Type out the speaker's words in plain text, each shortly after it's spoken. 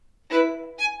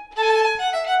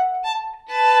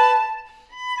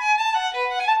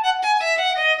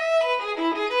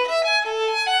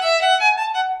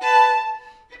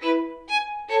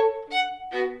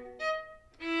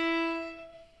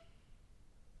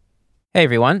Hey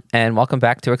everyone, and welcome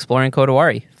back to Exploring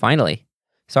Kodawari, finally.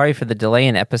 Sorry for the delay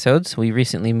in episodes. We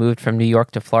recently moved from New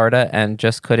York to Florida and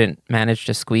just couldn't manage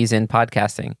to squeeze in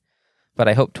podcasting. But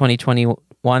I hope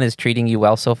 2021 is treating you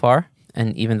well so far.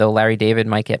 And even though Larry David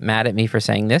might get mad at me for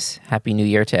saying this, Happy New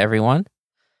Year to everyone.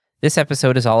 This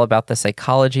episode is all about the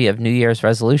psychology of New Year's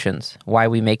resolutions, why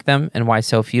we make them, and why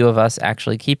so few of us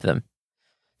actually keep them.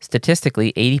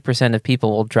 Statistically, 80% of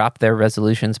people will drop their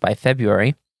resolutions by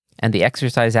February, and the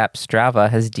exercise app Strava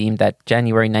has deemed that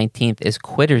January 19th is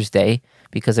Quitter's Day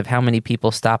because of how many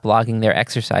people stop logging their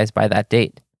exercise by that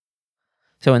date.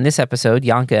 So in this episode,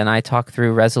 Janka and I talk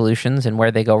through resolutions and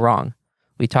where they go wrong.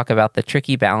 We talk about the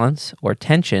tricky balance, or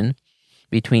tension,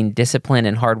 between discipline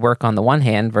and hard work on the one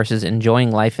hand versus enjoying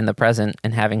life in the present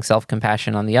and having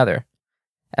self-compassion on the other.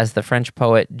 As the French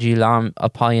poet Guillaume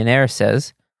Apollinaire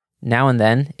says, now and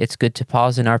then, it's good to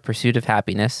pause in our pursuit of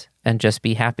happiness and just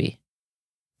be happy.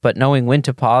 But knowing when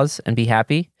to pause and be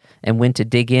happy and when to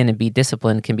dig in and be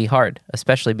disciplined can be hard,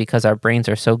 especially because our brains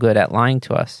are so good at lying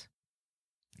to us.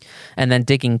 And then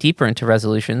digging deeper into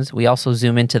resolutions, we also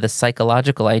zoom into the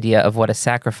psychological idea of what a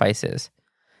sacrifice is,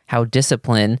 how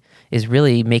discipline is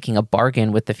really making a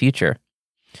bargain with the future.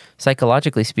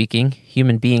 Psychologically speaking,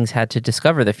 human beings had to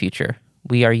discover the future.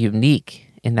 We are unique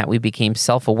in that we became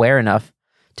self-aware enough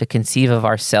to conceive of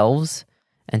ourselves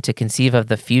and to conceive of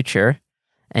the future,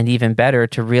 and even better,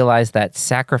 to realize that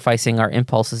sacrificing our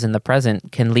impulses in the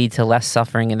present can lead to less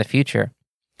suffering in the future.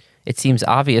 It seems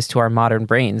obvious to our modern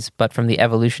brains, but from the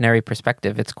evolutionary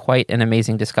perspective, it's quite an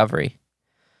amazing discovery.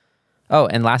 Oh,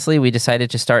 and lastly, we decided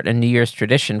to start a New Year's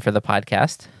tradition for the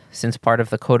podcast, since part of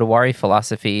the Kodawari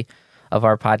philosophy of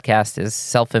our podcast is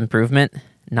self-improvement,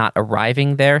 not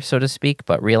arriving there, so to speak,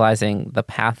 but realizing the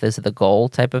path is the goal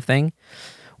type of thing.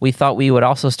 We thought we would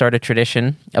also start a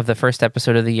tradition of the first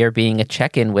episode of the year being a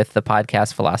check-in with the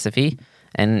podcast philosophy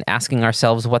and asking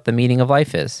ourselves what the meaning of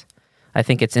life is. I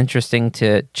think it's interesting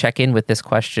to check in with this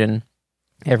question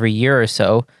every year or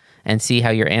so and see how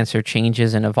your answer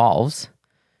changes and evolves,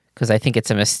 because I think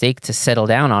it's a mistake to settle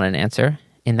down on an answer.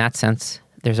 In that sense,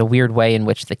 there's a weird way in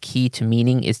which the key to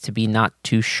meaning is to be not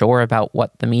too sure about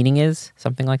what the meaning is,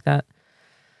 something like that.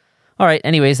 All right,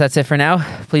 anyways, that's it for now.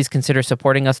 Please consider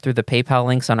supporting us through the PayPal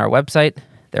links on our website.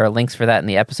 There are links for that in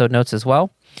the episode notes as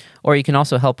well. Or you can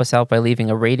also help us out by leaving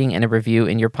a rating and a review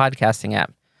in your podcasting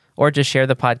app, or just share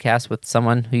the podcast with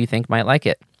someone who you think might like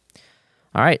it.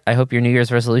 All right, I hope your New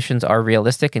Year's resolutions are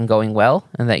realistic and going well,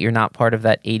 and that you're not part of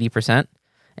that 80%.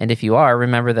 And if you are,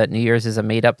 remember that New Year's is a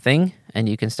made-up thing, and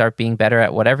you can start being better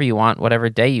at whatever you want, whatever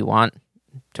day you want,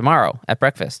 tomorrow at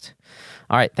breakfast.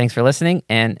 All right, thanks for listening,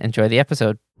 and enjoy the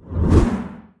episode.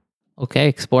 Okay,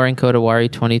 Exploring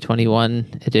Kodawari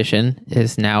 2021 edition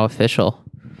is now official.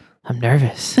 I'm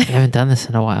nervous. I haven't done this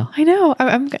in a while. I know.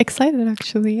 I'm excited,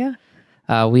 actually,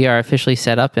 yeah. We are officially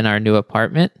set up in our new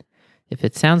apartment. If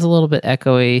it sounds a little bit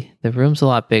echoey, the room's a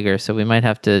lot bigger, so we might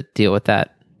have to deal with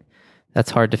that. That's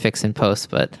hard to fix in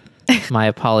post, but my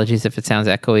apologies if it sounds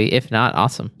echoey. If not,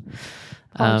 awesome.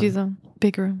 Apologies on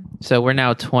big room. So we're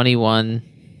now 21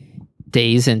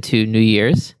 days into New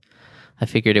Year's. I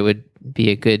figured it would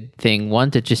be a good thing, one,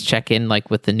 to just check in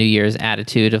like with the New Year's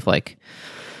attitude of like,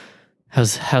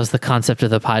 how's the concept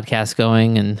of the podcast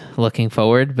going and looking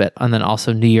forward, and then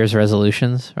also New Year's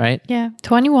resolutions, right? Yeah,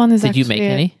 21 is Did actually... you make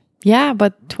any? Yeah,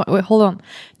 but wait, hold on.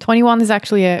 21 is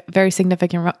actually a very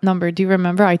significant number. Do you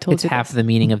remember I told It's you half this? the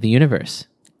meaning of the universe.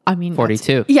 I mean,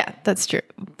 42. Yeah, that's true.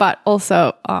 But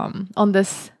also on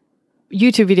this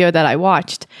YouTube video that I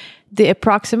watched, the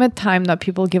approximate time that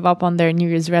people give up on their New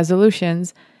Year's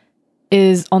resolutions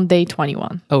is on day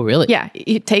 21. Oh, really? Yeah,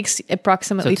 it takes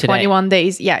approximately 21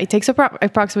 days. Yeah, it takes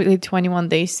approximately 21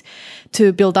 days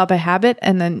to build up a habit,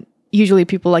 and then usually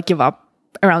people like give up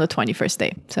around the 21st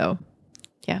day. So,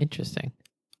 yeah. Interesting.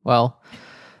 Well,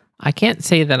 I can't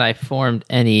say that I formed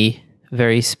any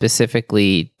very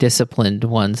specifically disciplined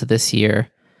ones this year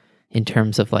in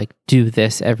terms of like do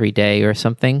this every day or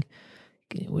something.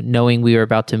 Knowing we were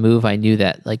about to move, I knew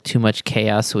that like too much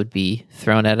chaos would be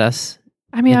thrown at us.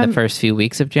 I mean, in the first few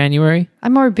weeks of January.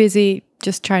 I'm more busy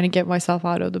just trying to get myself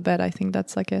out of the bed. I think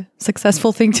that's like a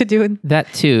successful thing to do.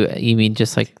 That too. You mean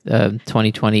just like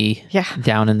 2020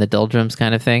 down in the doldrums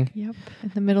kind of thing? Yep.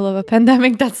 In the middle of a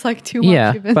pandemic, that's like too much.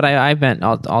 Yeah, but I meant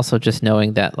also just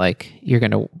knowing that like you're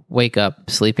going to wake up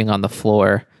sleeping on the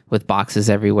floor with boxes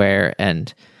everywhere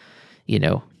and, you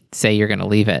know, say you're going to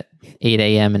leave at 8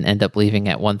 a.m. and end up leaving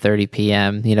at 1:30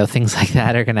 p.m. You know, things like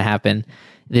that are going to happen.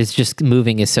 There's just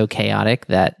moving is so chaotic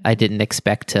that I didn't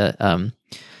expect to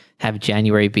have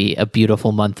January be a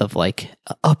beautiful month of like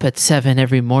up at 7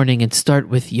 every morning and start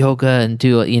with yoga and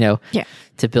do, you know,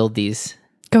 to build these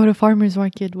go to farmer's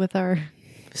market with our,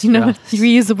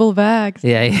 reusable bags.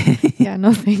 Yeah. Yeah,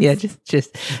 no thanks. Yeah,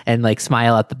 just and like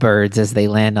smile at the birds as they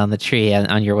land on the tree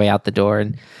on your way out the door.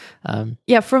 And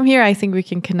from here, I think we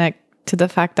can connect to the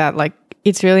fact that like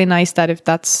it's really nice that if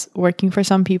that's working for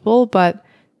some people, but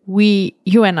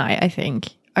you and I think,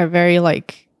 are very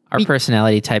like our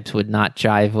personality types would not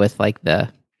jive with like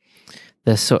the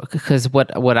because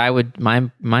what I would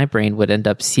my brain would end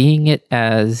up seeing it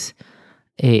as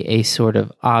a sort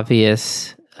of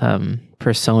obvious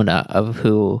persona of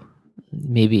who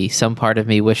maybe some part of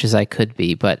me wishes I could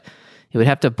be, but it would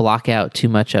have to block out too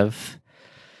much of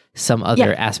some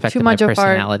other aspect of my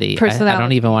personality. I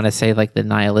don't even want to say like the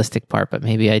nihilistic part, but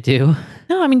maybe I do.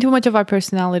 No, I mean too much of our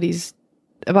personalities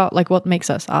about like what makes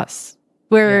us us.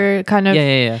 We're kind of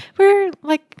we're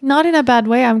like not in a bad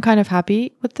way. I'm kind of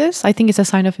happy with this. I think it's a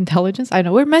sign of intelligence. I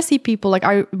know we're messy people. Like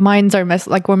our minds are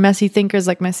messy. Like we're messy thinkers.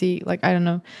 Like messy. Like I don't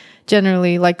know.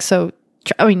 Generally, like so.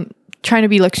 Trying to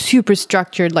be like super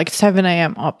structured, like 7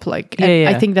 a.m. up. Like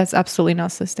I think that's absolutely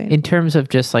not sustainable. In terms of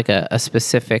just like a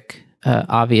specific,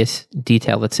 obvious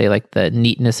detail, let's say like the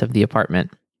neatness of the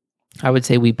apartment, I would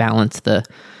say we balance the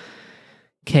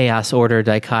chaos order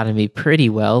dichotomy pretty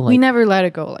well. Like, we never let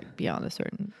it go like beyond a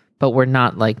certain. But we're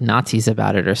not like Nazis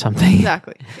about it or something.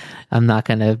 Exactly. I'm not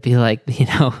going to be like,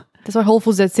 That's why Whole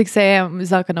Foods at 6 a.m.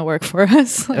 is not going to work for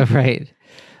us. Right.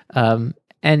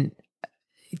 And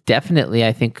definitely,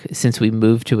 I think since we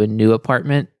moved to a new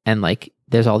apartment and like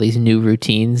there's all these new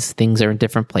routines, things are in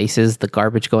different places. The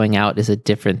garbage going out is a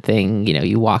different thing.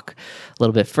 You walk a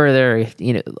little bit further,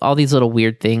 all these little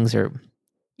weird things are.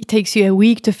 It takes you a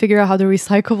week to figure out how the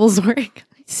recyclables work.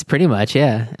 It's pretty much,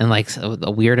 yeah. And like a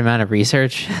weird amount of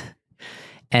research.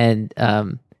 And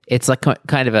it's like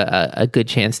kind of a good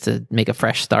chance to make a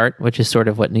fresh start, which is sort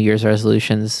of what New Year's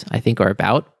resolutions, I think, are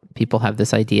about. People have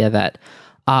this idea that,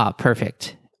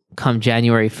 perfect. Come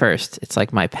January 1st, it's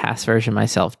like my past version of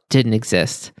myself didn't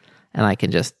exist. And I can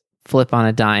just flip on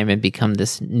a dime and become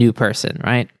this new person,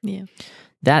 right? Yeah.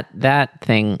 That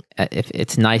thing, if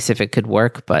it's nice if it could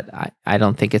work, but I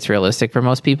don't think it's realistic for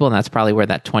most people. And that's probably where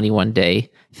that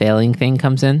 21-day failing thing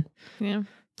comes in. Yeah.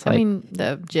 It's like,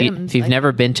 the gym. If you've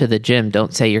never been to the gym,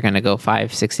 don't say you're going to go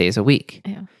 5-6 days a week.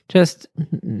 Yeah. Just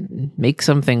make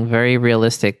something very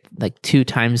realistic, like 2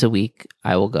 times a week,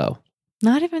 I will go.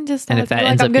 Not even just that. And if that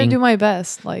ends up I'm going to do my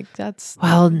best. Like that's.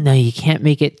 Well, no, you can't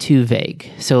make it too vague.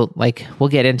 So like, we'll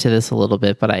get into this a little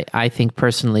bit, but I think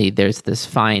personally there's this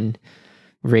fine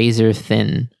razor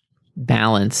thin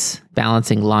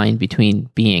balancing line between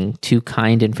being too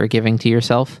kind and forgiving to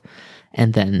yourself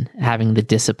and then having the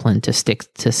discipline to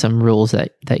stick to some rules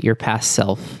that your past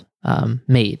self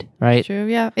made, right? True,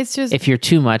 yeah. It's just if you're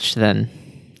too much, then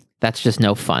that's just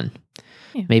no fun.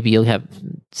 Yeah. Maybe you'll have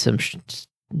some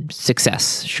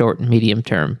success, short and medium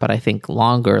term, but I think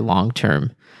long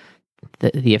term,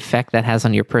 the effect that has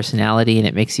on your personality, and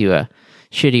it makes you a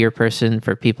shittier person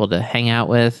for people to hang out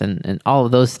with, and all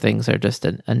of those things are just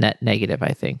a net negative,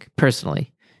 I think,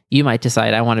 personally. You might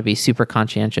decide I want to be super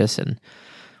conscientious and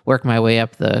work my way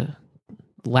up the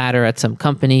ladder at some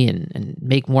company and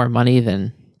make more money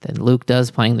than Luke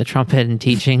does playing the trumpet and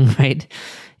teaching, right?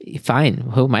 Fine.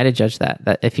 Who might have judged that?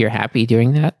 That if you're happy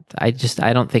doing that, I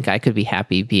don't think I could be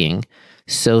happy being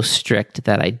so strict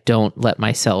that I don't let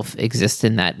myself exist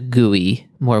in that gooey,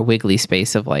 more wiggly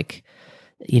space of like,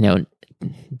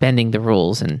 bending the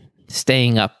rules and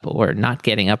staying up or not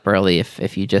getting up early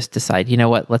if you just decide, you know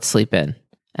what, let's sleep in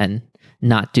and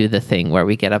not do the thing where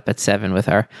we get up at 7 with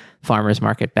our farmer's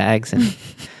market bags and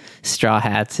straw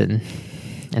hats and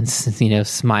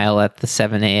smile at the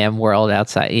 7 a.m. world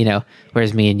outside,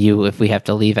 whereas me and you, if we have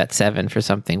to leave at 7 for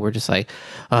something, we're just like,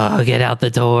 oh, get out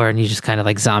the door. And you just kind of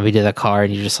like zombie to the car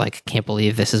and you're just like, can't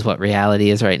believe this is what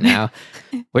reality is right now.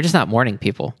 We're just not morning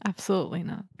people. Absolutely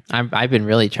not. I've been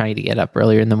really trying to get up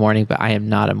earlier in the morning, but I am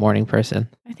not a morning person.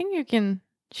 I think you can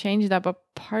change that, but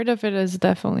part of it is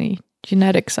definitely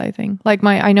genetics, I think. Like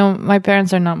I know my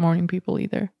parents are not morning people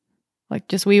either. Like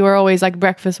we were always like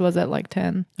breakfast was at like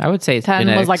 10. I would say it's 10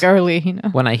 genetics. Was like early,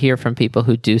 When I hear from people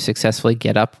who do successfully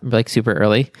get up like super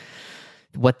early,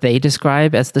 what they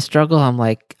describe as the struggle, I'm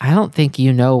like, I don't think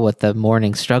you know what the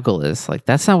morning struggle is. Like,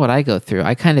 that's not what I go through.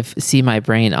 I kind of see my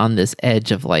brain on this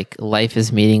edge of like, life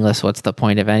is meaningless. What's the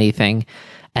point of anything?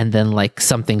 And then like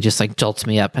something just like jolts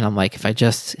me up and I'm like, if I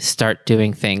just start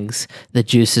doing things, the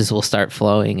juices will start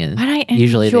flowing. And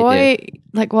usually they do.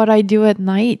 Like what I do at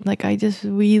night. Like I just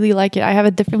really like it. I have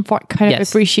a different kind of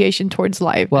appreciation towards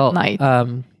life at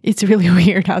night. It's really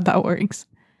weird how that works.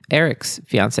 Eric's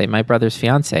fiance, my brother's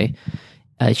fiance,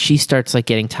 she starts like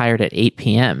getting tired at 8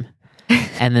 p.m.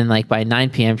 And then like by 9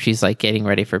 p.m., she's like getting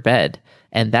ready for bed.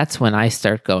 And that's when I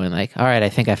start going like, all right, I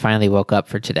think I finally woke up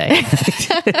for today.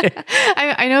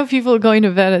 I know people going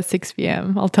to bed at 6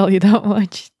 p.m. I'll tell you that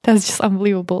much. That's just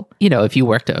unbelievable. You know, if you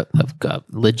worked a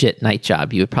legit night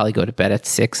job, you would probably go to bed at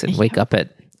 6 and wake up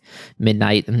at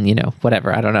midnight and, you know,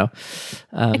 whatever. I don't know.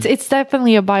 It's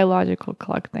definitely a biological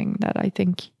clock thing that I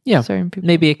think certain people...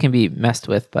 Maybe it can be messed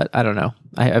with, but I don't know.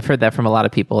 I've heard that from a lot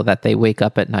of people that they wake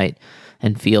up at night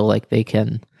and feel like they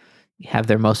can have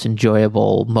their most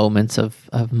enjoyable moments of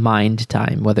mind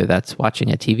time, whether that's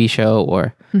watching a TV show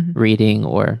or reading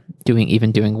or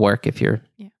doing work if you're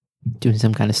doing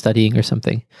some kind of studying or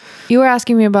something. You were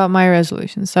asking me about my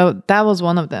resolutions. So that was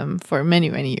one of them for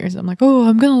many, many years. I'm like, oh,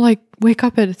 I'm going to like wake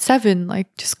up at 7, like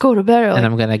just go to bed. And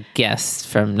I'm going to guess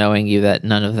from knowing you that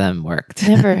none of them worked.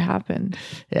 Never happened.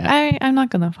 Yeah. I'm not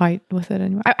going to fight with it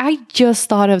anymore. I just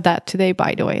thought of that today,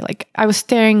 by the way. Like I was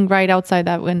staring right outside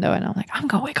that window and I'm like, I'm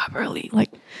going to wake up early.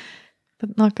 Like,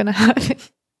 but not going to happen.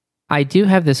 I do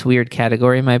have this weird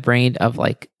category in my brain of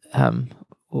like,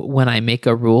 when I make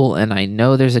a rule and I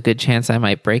know there's a good chance I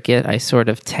might break it, I sort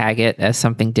of tag it as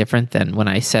something different than when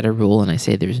I set a rule and I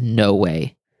say there's no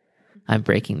way I'm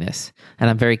breaking this. And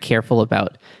I'm very careful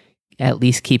about at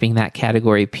least keeping that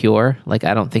category pure. Like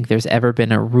I don't think there's ever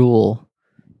been a rule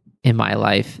in my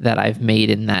life that I've made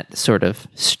in that sort of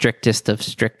strictest of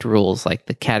strict rules, like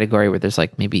the category where there's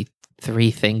like maybe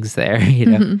 3 things there, you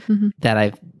know, that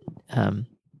I've,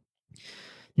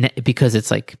 because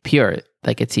it's like pure,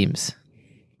 like it seems...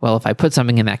 Well, if I put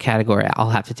something in that category, I'll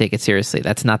have to take it seriously.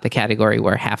 That's not the category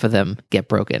where half of them get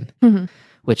broken,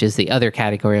 which is the other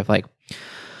category of like,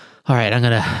 all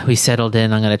right, we settled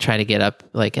in. I'm going to try to get up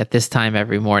like at this time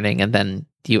every morning. And then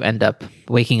you end up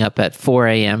waking up at 4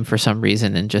 a.m. for some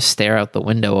reason and just stare out the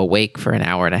window awake for an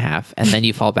hour and a half. And then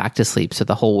you fall back to sleep. So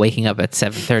the whole waking up at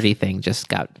 7:30 thing just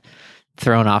got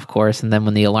thrown off course. And then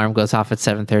when the alarm goes off at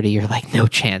 7:30, you're like, no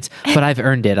chance. But I've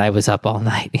earned it. I was up all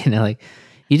night, you know, like...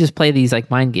 You just play these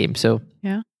like mind games. So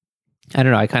yeah, I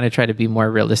don't know. I kind of try to be more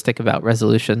realistic about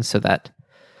resolutions so that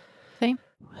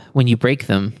when you break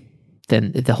them,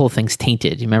 then the whole thing's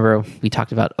tainted. You remember we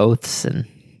talked about oaths and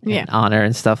honor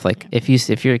and stuff. Like if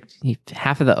you're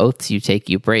half of the oaths you take,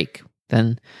 you break,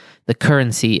 then the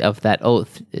currency of that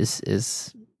oath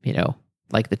is, you know,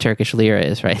 like the Turkish lira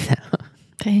is right now.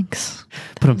 Thanks.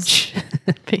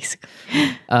 Basically.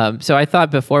 So I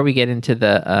thought before we get into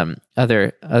the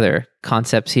other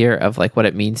concepts here of like what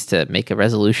it means to make a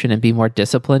resolution and be more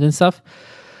disciplined and stuff,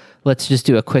 let's just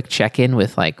do a quick check-in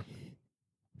with like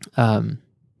the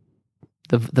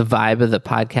vibe of the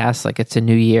podcast. Like it's a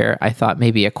new year. I thought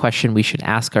maybe a question we should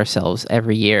ask ourselves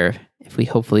every year if we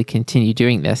hopefully continue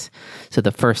doing this. So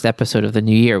the first episode of the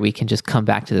new year, we can just come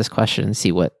back to this question and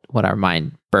see what our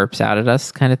mind burps out at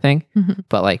us kind of thing.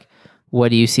 But like, what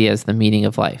do you see as the meaning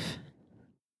of life?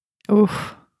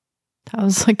 Oof, that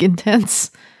was like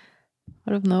intense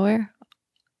out of nowhere.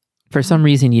 For some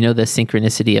reason, you know, the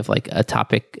synchronicity of like a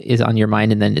topic is on your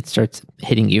mind and then it starts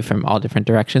hitting you from all different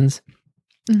directions.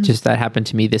 Just that happened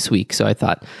to me this week. So I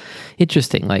thought,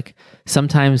 interesting. Like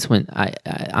sometimes when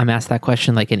I'm asked that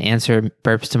question, like an answer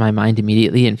burps to my mind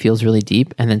immediately and feels really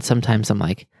deep. And then sometimes I'm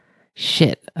like,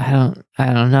 shit, I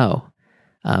don't know.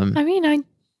 I mean, I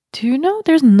do know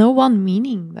there's no one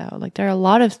meaning though. Like there are a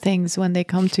lot of things when they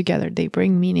come together, they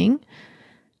bring meaning,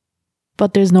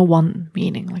 but there's no one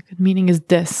meaning. Like meaning is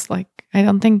this. Like I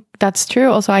don't think that's true.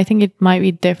 Also, I think it might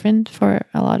be different for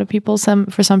a lot of people.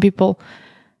 For some people,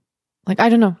 like I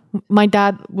don't know. My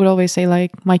dad would always say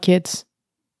like my kids.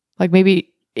 Like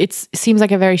maybe it seems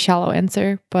like a very shallow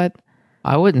answer, but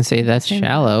I wouldn't say that's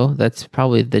shallow. That's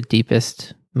probably the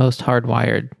deepest, most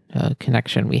hardwired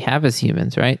connection we have as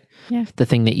humans, right? Yeah. The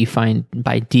thing that you find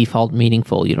by default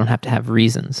meaningful. You don't have to have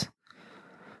reasons.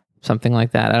 Something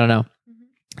like that. I don't know.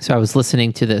 So I was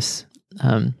listening to this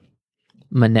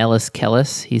Manelis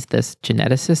Kellis. He's this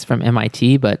geneticist from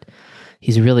MIT, but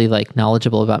he's really like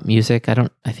knowledgeable about music. I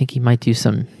think he might do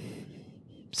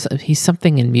he's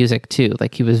something in music too.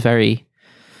 Like he was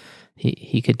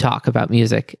he could talk about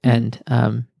music and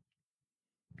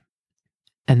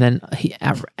then he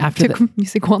after the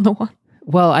music 101.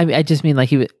 Well, I just mean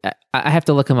like I have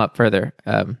to look him up further.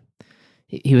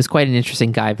 He was quite an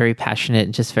interesting guy, very passionate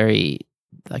and just very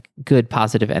like good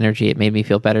positive energy. It made me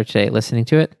feel better today listening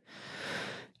to it.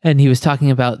 And he was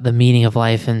talking about the meaning of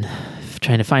life and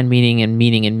trying to find meaning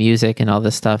in music and all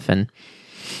this stuff. And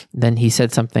then he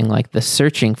said something like the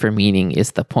searching for meaning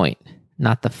is the point,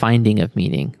 not the finding of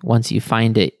meaning. Once you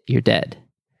find it, you're dead.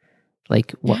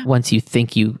 Like once you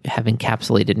think you have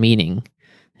encapsulated meaning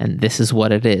and this is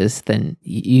what it is, then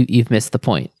you've missed the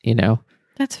point, you know?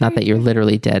 That's Not that you're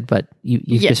literally dead, but you've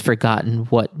Yeah. just forgotten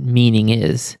what meaning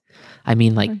is. I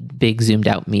mean, like big zoomed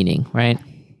out meaning, right?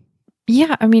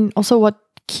 Yeah, I mean, also what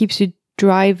keeps you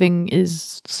driving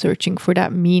is searching for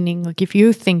that meaning. Like if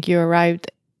you think you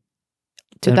arrived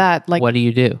to Then that, like what do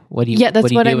you do? What do you? yeah, that's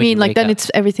do you what do I when you mean. Like wake then up?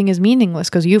 it's everything is meaningless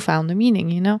because you found the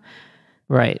meaning. You know?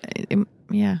 Right.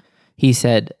 Yeah. He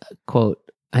said, "quote,"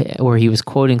 or he was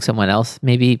quoting someone else,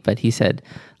 maybe, but he said,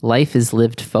 "Life is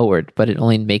lived forward, but it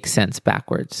only makes sense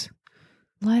backwards."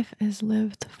 Life is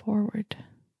lived forward,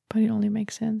 but it only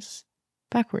makes sense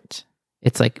backwards.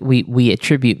 It's like we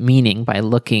attribute meaning by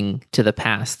looking to the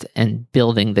past and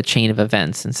building the chain of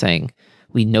events and saying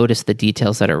we notice the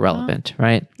details that are relevant,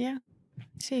 right? Yeah.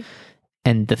 See.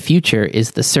 And the future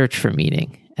is the search for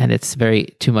meaning, and it's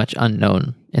very too much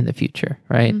unknown in the future,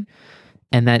 right? Mhm.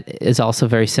 And that is also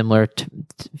very similar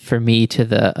for me to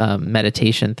the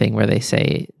meditation thing where they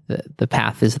say the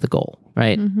path is the goal,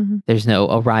 right? Mm-hmm. There's no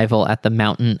arrival at the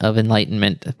mountain of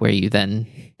enlightenment where you then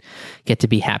get to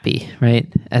be happy,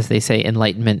 right? As they say,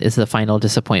 enlightenment is the final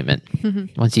disappointment.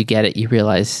 Mm-hmm. Once you get it, you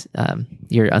realize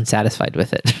you're unsatisfied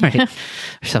with it, right?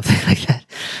 Or something like that.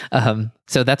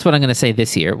 So that's what I'm going to say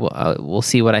this year. We'll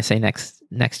see what I say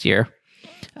next year.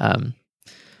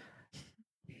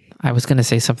 I was going to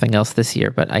say something else this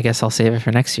year, but I guess I'll save it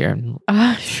for next year.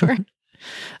 Sure.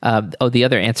 The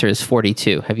other answer is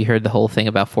 42. Have you heard the whole thing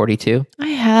about 42? I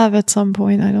have at some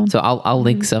point. I don't. So I'll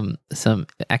link some.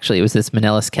 Actually, it was this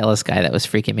Manelis Kellis guy that was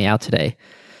freaking me out today.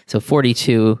 So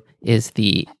 42 is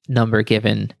the number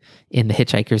given in the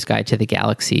Hitchhiker's Guide to the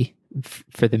Galaxy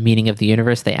for the meaning of the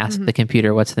universe. They asked the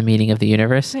computer, "What's the meaning of the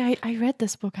universe?" I read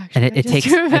this book actually. And it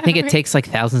takes. I think it takes like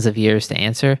thousands of years to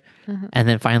answer, and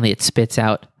then finally it spits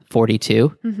out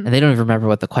 42, and they don't even remember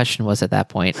what the question was at that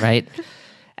point, right?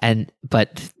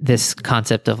 But this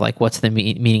concept of like, what's the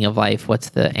meaning of life? What's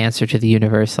the answer to the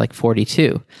universe? Like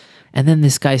 42. And then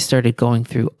this guy started going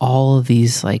through all of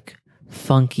these like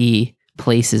funky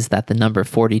places that the number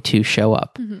 42 show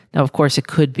up. Now, of course, it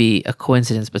could be a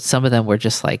coincidence, but some of them were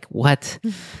just like, what?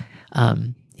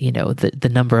 The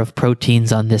number of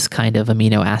proteins on this kind of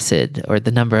amino acid, or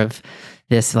the number of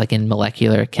this, like in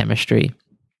molecular chemistry.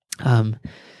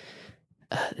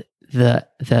 The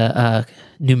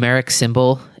numeric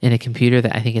symbol in a computer,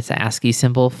 that I think it's the ASCII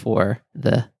symbol for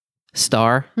the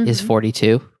star, is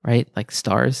 42, right? Like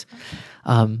stars.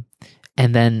 And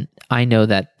then I know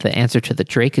that the answer to the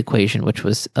Drake equation, which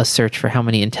was a search for how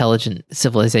many intelligent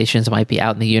civilizations might be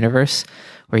out in the universe,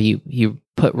 where you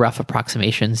put rough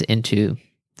approximations into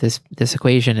this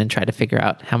equation and try to figure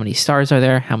out how many stars are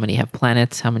there, how many have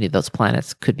planets, how many of those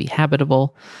planets could be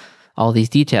habitable, all these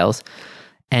details.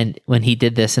 And when he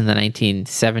did this in the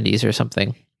 1970s or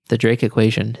something, the Drake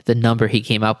equation, the number he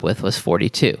came up with was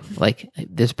 42. Like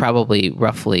there's probably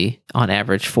roughly on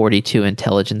average 42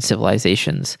 intelligent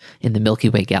civilizations in the Milky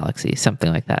Way galaxy,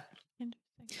 something like that.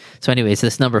 So anyways,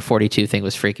 this number 42 thing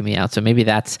was freaking me out. So maybe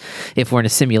that's, if we're in a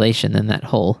simulation, then that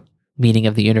whole meaning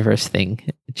of the universe thing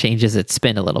changes its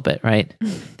spin a little bit, right?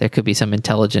 There could be some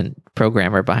intelligent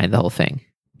programmer behind the whole thing.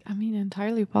 I mean,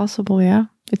 entirely possible, yeah.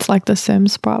 It's like The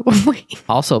Sims, probably.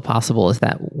 Also possible is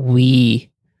that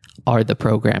we are the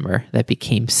programmer that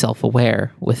became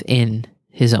self-aware within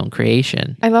his own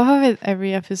creation. I love how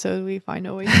every episode we find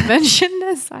a way to mention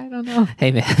this. I don't know.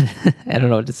 Hey, man, I don't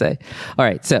know what to say. All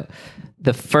right, so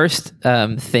the first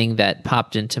thing that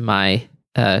popped into my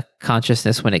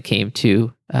consciousness when it came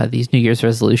to these New Year's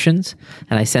resolutions,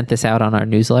 and I sent this out on our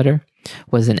newsletter,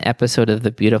 was an episode of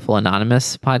the Beautiful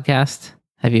Anonymous podcast.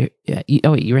 Have you?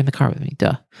 Oh wait, you were in the car with me.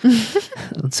 Duh.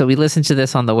 So we listened to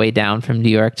this on the way down from New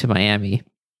York to Miami,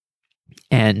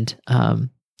 and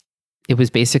it was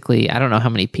basically, I don't know how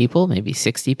many people, maybe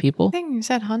 60 people. I think you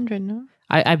said 100, no?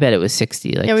 I bet it was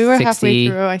 60. Like yeah, we were 60, halfway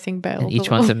through, I think, and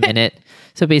each one's a minute.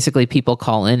 So basically, people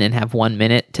call in and have 1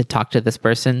 minute to talk to this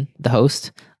person, the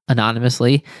host,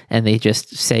 anonymously, and they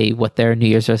just say what their New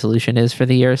Year's resolution is for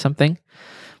the year or something.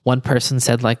 One person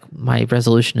said, like, my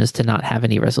resolution is to not have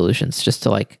any resolutions, just to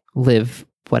like live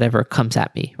whatever comes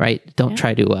at me, right? Don't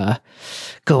try to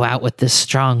go out with this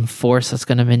strong force that's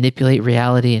going to manipulate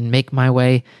reality and make my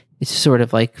way. It's sort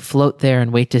of like float there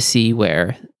and wait to see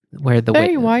where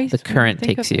the current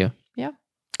takes you. Yeah,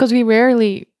 because we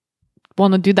rarely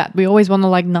want to do that. We always want to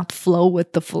like not flow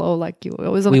with the flow. Like you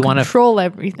always want to control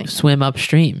everything. Swim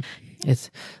upstream.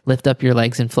 It's lift up your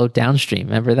legs and float downstream.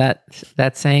 Remember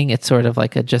that saying? It's sort of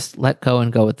like a just let go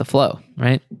and go with the flow,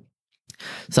 right?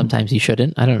 Sometimes you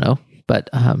shouldn't. I don't know. But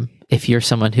if you're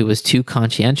someone who was too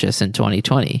conscientious in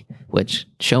 2020, which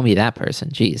show me that person.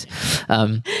 Jeez.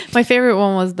 My favorite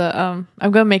one was the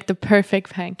I'm gonna make the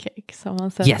perfect pancake.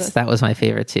 Someone said Yes, this. that was my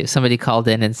favorite too. Somebody called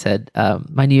in and said,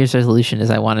 my New Year's resolution is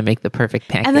I want to make the perfect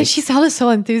pancake. And then she sounded so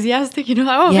enthusiastic, I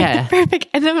want to make the perfect.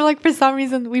 And then like for some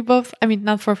reason we both, I mean,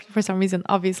 not for some reason,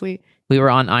 obviously. We were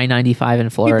on I-95 in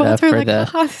Florida for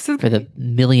the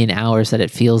million hours that it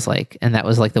feels like. And that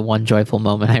was like the one joyful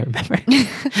moment I remember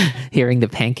hearing the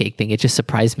pancake thing. It just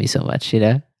surprised me so much,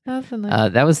 That's a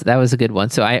nice. That was a good one.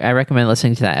 So I recommend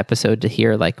listening to that episode to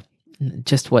hear like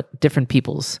just what different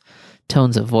people's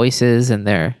tones of voices and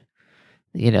their,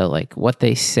 like what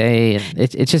they say. And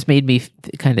it just made me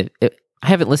kind of, I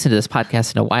haven't listened to this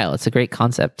podcast in a while. It's a great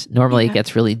concept. Normally it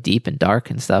gets really deep and dark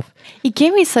and stuff. It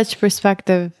gave me such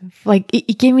perspective. Like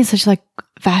it gave me such like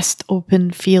vast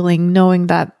open feeling knowing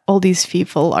that all these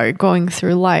people are going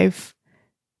through life.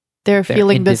 They're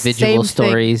feeling the same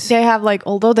stories. Thing. They have like,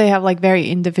 although they have like very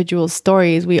individual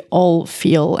stories, we all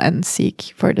feel and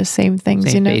seek for the same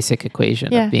things. Same basic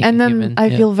equation of being and then human.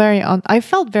 I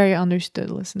felt very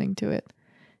understood listening to it.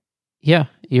 Yeah,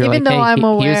 you're even like, though I'm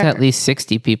aware, here's at least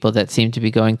 60 people that seem to be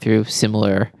going through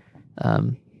similar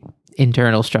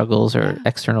internal struggles or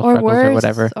external struggles worse, or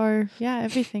whatever. Or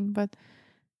everything. But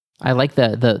I like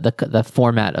the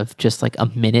format of just like a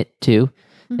minute too.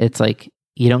 Mm-hmm. It's like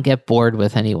you don't get bored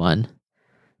with anyone,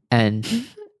 and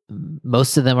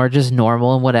most of them are just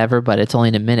normal and whatever. But it's only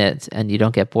in a minute, and you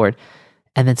don't get bored.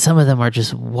 And then some of them are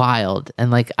just wild, and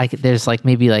like there's like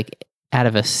maybe like out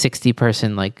of a 60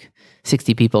 person, like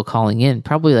 60 people calling in,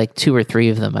 probably like 2 or 3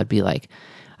 of them I'd be like,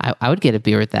 I would get a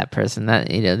beer with that person. That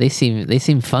they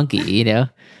seem funky.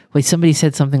 Wait, somebody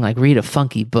said something like read a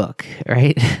funky book,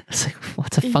 right? It's like,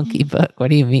 what's a funky book?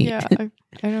 What do you mean? Yeah, I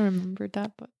don't remember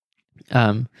that, but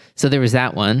so there was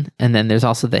that one, and then there's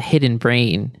also the Hidden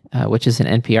Brain, which is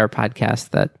an NPR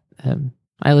podcast that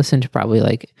I listen to probably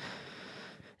like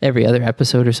every other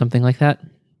episode or something like that.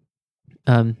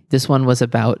 This one was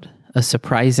about a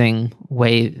surprising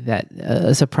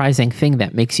thing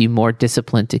that makes you more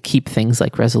disciplined to keep things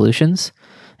like resolutions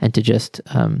and to just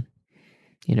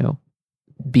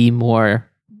be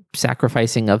more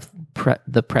sacrificing of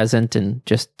the present and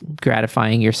just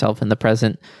gratifying yourself in the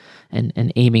present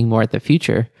and aiming more at the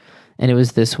future. And it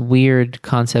was this weird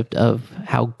concept of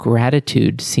how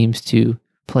gratitude seems to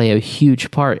play a huge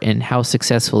part in how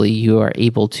successfully you are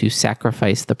able to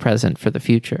sacrifice the present for the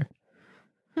future.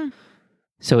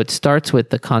 So it starts with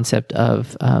the concept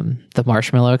of the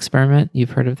marshmallow experiment.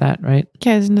 You've heard of that, right?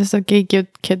 Yeah, isn't this okay? Give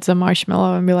kids a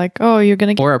marshmallow and be like, oh, you're going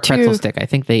to get or a pretzel 2. stick. I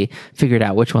think they figured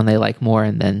out which one they like more,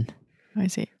 and then I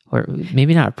see. Or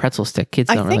maybe not a pretzel stick.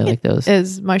 Kids don't really like those.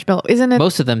 Is marshmallow, isn't it?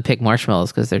 Most of them pick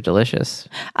marshmallows because they're delicious.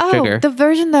 Oh, Sugar. The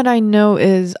version that I know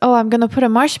is, I'm going to put a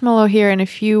marshmallow here, and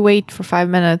if you wait for 5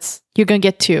 minutes, you're going to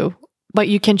get 2. But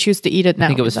you can choose to eat it now. I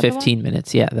think it was 15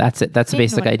 minutes. Yeah, that's it. That's the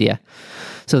basic idea.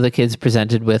 So the kids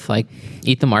presented with like,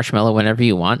 eat the marshmallow whenever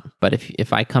you want. But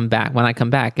if I come back, when I come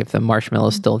back, if the marshmallow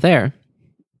is still there,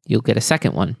 you'll get a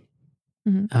second one.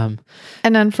 Mm-hmm.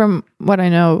 And then from what I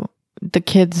know, the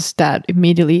kids that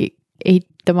immediately ate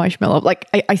the marshmallow, like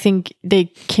I think they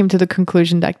came to the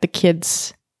conclusion that the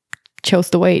kids chose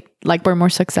to wait, like were more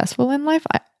successful in life.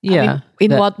 I mean,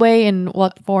 in what way, in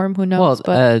what form, who knows?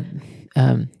 Well,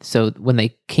 so when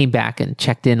they came back and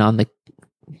checked in on the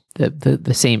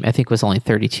same, I think it was only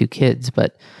 32 kids,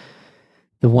 but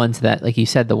the ones that, like you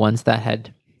said, the ones that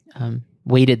had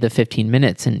waited the 15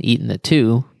 minutes and eaten the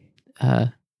 2,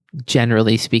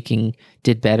 generally speaking,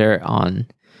 did better on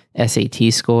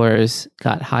SAT scores,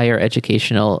 got higher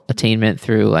educational attainment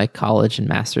through like college and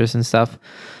masters and stuff,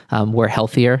 were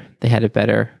healthier. They had a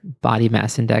better body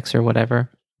mass index or whatever.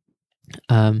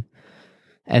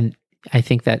 And I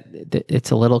think that it's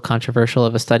a little controversial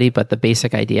of a study, but the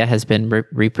basic idea has been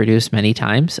reproduced many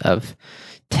times of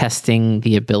testing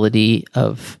the ability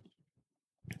of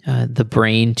the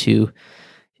brain to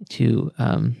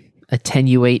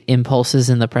attenuate impulses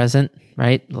in the present,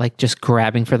 right? Like just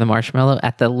grabbing for the marshmallow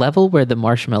at the level where the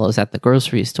marshmallow is at the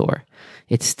grocery store.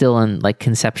 It's still in like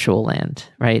conceptual land,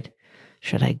 right?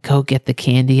 Should I go get the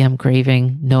candy I'm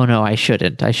craving? No, I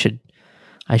shouldn't.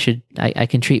 I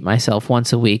can treat myself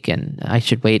once a week, and I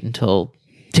should wait until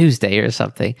Tuesday or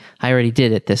something. I already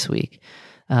did it this week.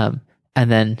 And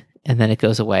then it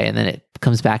goes away, and then it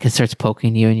comes back and starts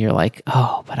poking you, and you're like,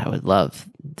 oh, but I would love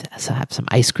to have some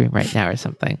ice cream right now or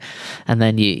something. And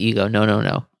then you go,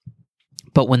 no.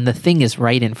 But when the thing is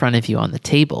right in front of you on the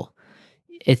table,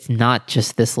 it's not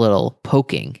just this little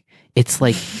poking. it's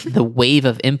like the wave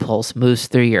of impulse moves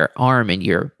through your arm, and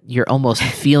you're almost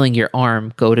feeling your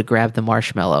arm go to grab the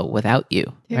marshmallow without you,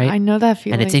 right? I know that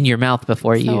feeling. And it's in your mouth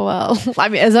before you. So well, I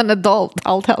mean, as an adult,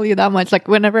 I'll tell you that much. Like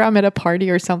whenever I'm at a party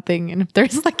or something, and if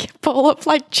there's like a bowl of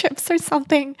like chips or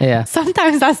something, Yeah.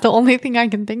 sometimes that's the only thing I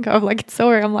can think of. Like it's so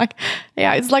weird. I'm like,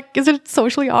 yeah, it's like, is it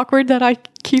socially awkward that I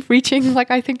keep reaching? Like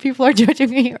I think people are judging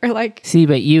me, or like, See,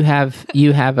 but you have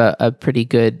a pretty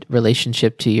good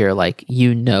relationship to your, like,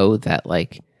 that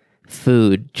like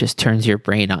food just turns your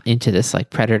brain into this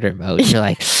like predator mode. You're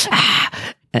like,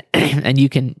 and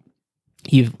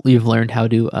you've learned how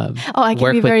to I can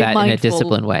work be with very that mindful in a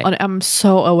disciplined way. I'm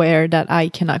so aware that I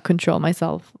cannot control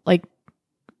myself. Like,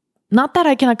 not that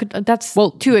I cannot. That's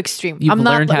too extreme. You've I'm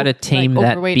not learned how to tame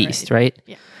that overweight or beast, anything. right?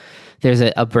 Yeah. There's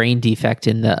a brain defect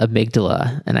in the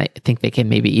amygdala, and I think they can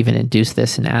maybe even induce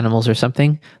this in animals or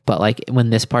something. But like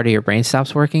when this part of your brain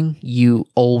stops working, you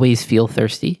always feel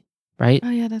thirsty, right?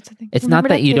 Oh yeah, that's the thing. It's Remember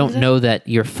not that you don't Taser? know that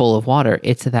you're full of water.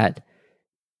 It's that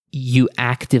you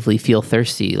actively feel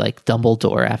thirsty, like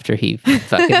Dumbledore after he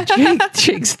fucking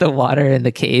drinks the water in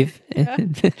the cave.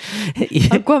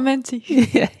 Aquamenti.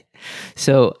 Yeah.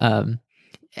 So,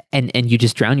 and you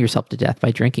just drown yourself to death by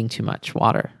drinking too much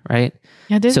water, right?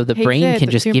 Yeah, So the brain can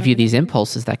just give you these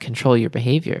impulses that control your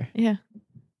behavior. Yeah.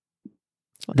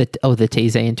 The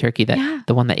Taze in Turkey, Yeah.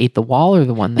 the one that ate the wall, or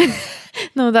the one that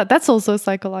No, that's also a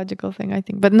psychological thing, I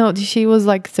think. But no, she was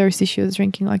like thirsty. She was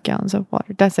drinking like gallons of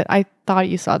water. That's it. I thought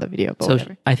you saw the video, but so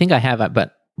whatever. I think I have it,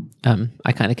 but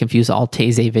I kind of confuse all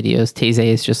Taze videos. Taze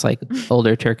is just like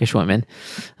older Turkish women.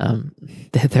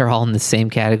 They're all in the same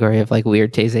category of like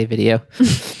weird Taze video.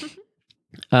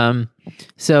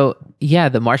 So yeah,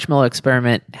 the marshmallow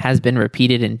experiment has been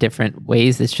repeated in different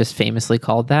ways. It's just famously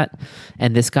called that.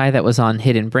 And this guy that was on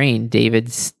Hidden Brain, David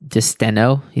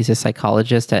DeSteno, he's a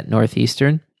psychologist at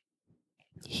Northeastern.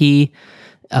 He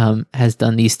has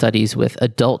done these studies with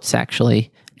adults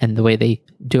actually. And the way they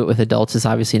do it with adults is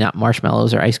obviously not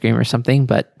marshmallows or ice cream or something,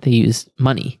 but they use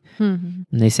money. Mm-hmm.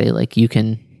 And they say like, you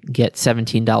can get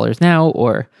 $17 now,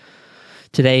 or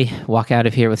today walk out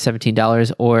of here with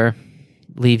 $17, or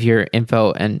leave your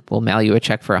info and we'll mail you a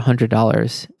check for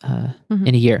 $100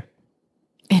 in a year.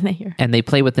 In a year. And they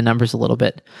play with the numbers a little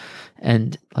bit.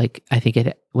 And like, I think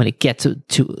when it gets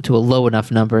to a low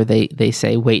enough number, they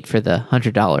say, wait for the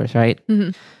 $100, right?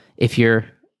 Mm-hmm. If you're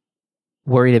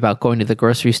worried about going to the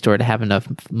grocery store to have enough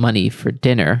money for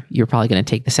dinner, you're probably going to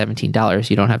take the $17.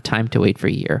 You don't have time to wait for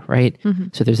a year, right? Mm-hmm.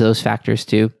 So there's those factors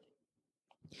too.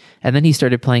 And then he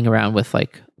started playing around with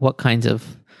like what kinds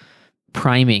of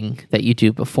priming that you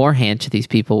do beforehand to these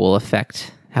people will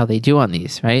affect how they do on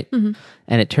these, right? Mm-hmm.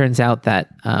 And it turns out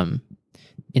that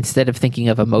instead of thinking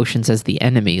of emotions as the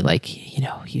enemy, like,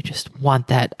 you just want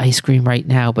that ice cream right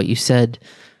now, but you said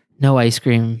no ice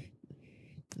cream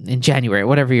in January,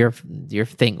 whatever your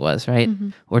thing was, right? Mm-hmm.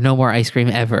 Or no more ice cream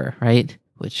ever, right?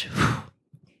 Which, come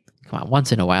on,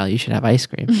 once in a while you should have ice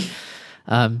cream.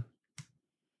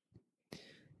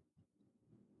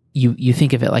 You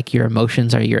think of it like your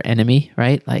emotions are your enemy,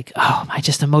 right? Like, oh, I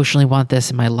just emotionally want this,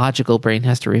 and my logical brain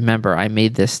has to remember I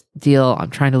made this deal. I'm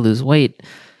trying to lose weight,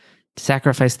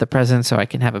 sacrifice the present so I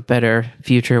can have a better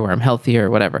future where I'm healthier or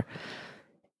whatever.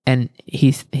 And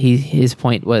his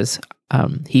point was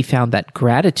he found that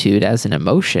gratitude as an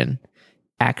emotion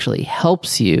actually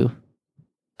helps you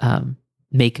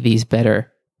make these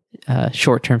better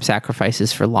short-term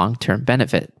sacrifices for long-term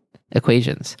benefit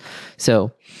equations.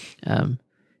 So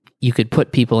you could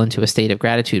put people into a state of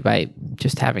gratitude by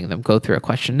just having them go through a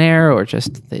questionnaire, or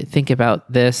just think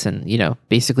about this and,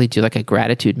 basically do like a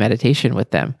gratitude meditation with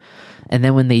them. And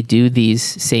then when they do these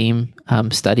same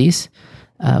studies,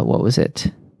 what was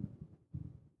it?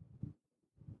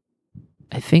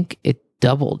 I think it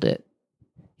doubled it.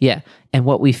 Yeah. And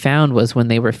what we found was when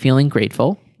they were feeling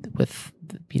grateful with,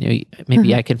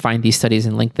 maybe I can find these studies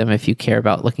and link them if you care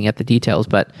about looking at the details,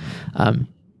 but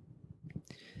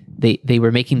they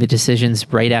were making the decisions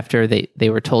right after they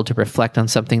were told to reflect on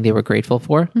something they were grateful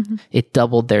for. Mm-hmm. It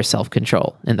doubled their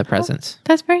self-control in the presence.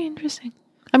 That's very interesting.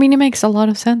 I mean, it makes a lot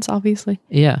of sense, obviously.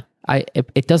 Yeah.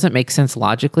 It doesn't make sense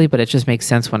logically, but it just makes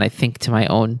sense when I think to my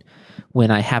own, when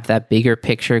I have that bigger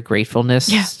picture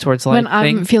gratefulness towards life. When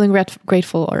I'm feeling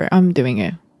grateful, or I'm doing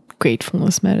a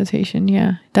gratefulness meditation.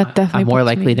 Yeah, that definitely. I'm more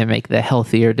likely to make the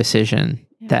healthier decision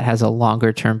that has a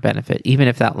longer term benefit, even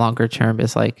if that longer term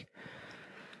is like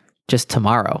just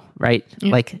tomorrow, right?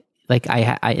 Yeah. Like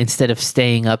I instead of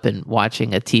staying up and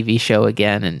watching a TV show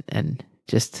again and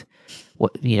just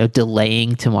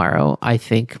delaying tomorrow, I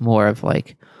think more of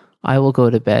like, I will go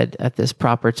to bed at this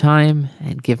proper time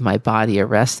and give my body a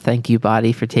rest. Thank you,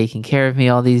 body, for taking care of me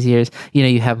all these years.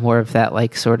 You have more of that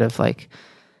sort of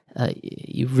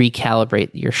you recalibrate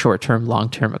your short-term,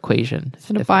 long-term equation.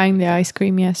 Instead of buying the ice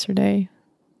cream yesterday.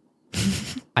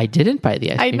 I didn't buy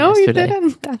the ice cream I know yesterday.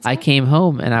 you didn't. I came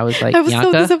home and I was like, I was so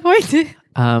Yanka, disappointed.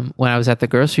 when I was at the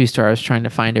grocery store, I was trying to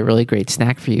find a really great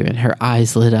snack for you, and her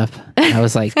eyes lit up. And I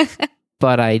was like,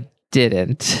 but I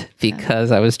didn't,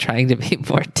 because I was trying to be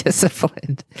more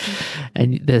disciplined.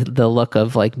 And the look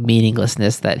of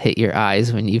meaninglessness that hit your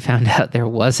eyes when you found out there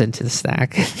wasn't a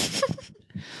snack.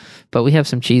 But we have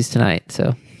some cheese tonight,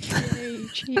 so.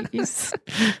 Yay, cheese.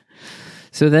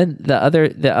 So then the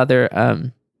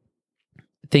other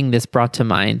thing this brought to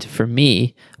mind for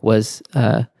me was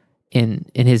in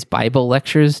his Bible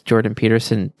lectures, Jordan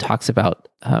Peterson talks about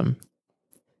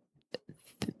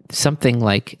something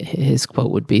like, his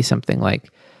quote would be something like,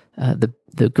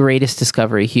 the greatest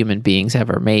discovery human beings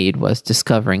ever made was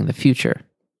discovering the future,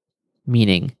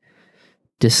 meaning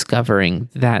discovering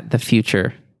that the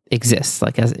future exists.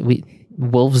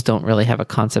 Wolves don't really have a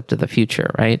concept of the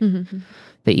future, right? Mm-hmm.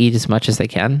 They eat as much as they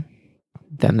can.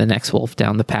 Then the next wolf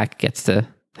down the pack gets to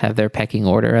have their pecking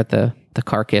order at the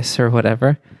carcass or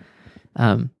whatever.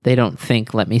 They don't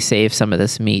think, let me save some of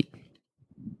this meat,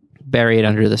 bury it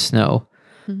under the snow,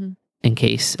 in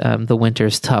case the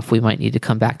winter's tough. We might need to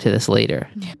come back to this later,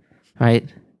 right?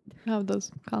 Have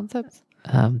those concepts.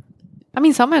 I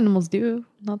mean, some animals do,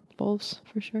 not wolves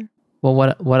for sure. Well,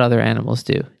 what other animals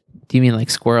do? Do you mean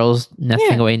squirrels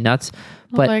nesting away nuts?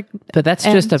 But that's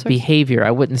just a behavior.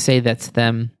 I wouldn't say that's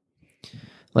them.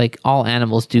 All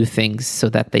animals do things so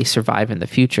that they survive in the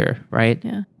future, right?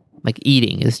 Yeah.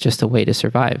 Eating is just a way to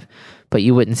survive. But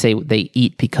you wouldn't say they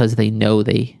eat because they know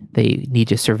they need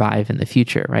to survive in the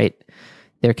future, right?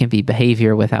 There can be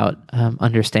behavior without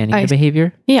understanding the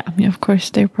behavior. Yeah, of course,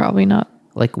 they're probably not.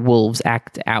 Wolves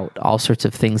act out all sorts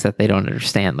of things that they don't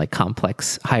understand,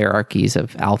 complex hierarchies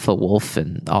of alpha wolf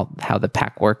and how the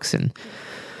pack works and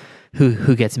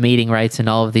who gets mating rights and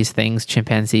all of these things.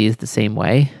 Chimpanzees the same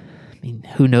way. I mean,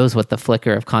 who knows what the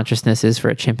flicker of consciousness is for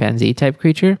a chimpanzee type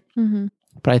creature? Mm-hmm.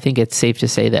 But I think it's safe to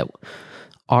say that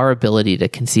our ability to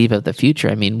conceive of the future,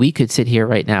 I mean, we could sit here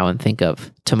right now and think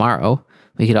of tomorrow.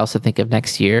 We could also think of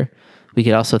next year. We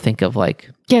could also think of they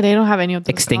don't have any of the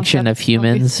extinction of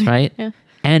humans, obviously. right? Yeah.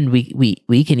 And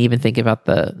we can even think about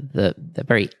the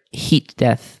very heat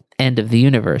death end of the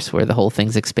universe, where the whole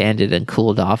thing's expanded and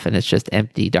cooled off and it's just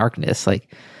empty darkness.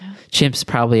 Chimps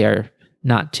probably are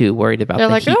not too worried about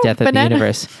the heat death of the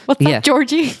universe. What's up,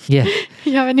 Georgie? Yeah.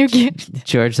 You have a new gift.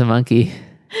 George the monkey.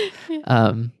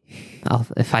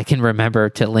 If I can remember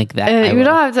to link that. You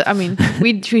don't have to. I mean,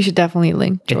 we should definitely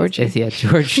link George.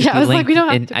 George. Yeah, I was we don't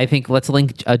have to. I think let's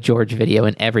link a George video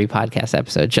in every podcast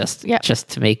episode, just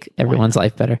to make everyone's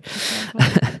life better.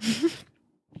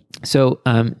 So,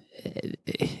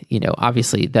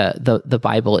 obviously the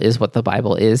Bible is what the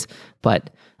Bible is, but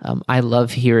I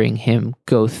love hearing him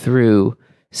go through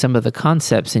some of the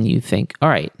concepts, and you think, all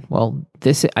right, well,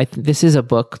 this is a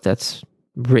book that's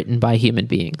written by human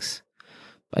beings.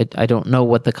 I don't know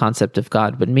what the concept of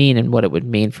God would mean and what it would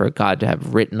mean for God to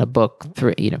have written a book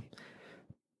through,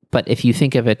 But if you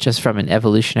think of it just from an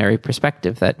evolutionary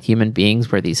perspective, that human beings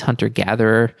were these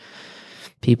hunter-gatherer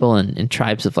people in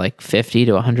tribes of 50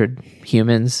 to 100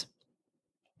 humans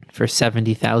for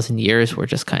 70,000 years, were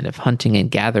just kind of hunting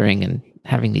and gathering and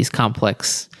having these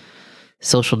complex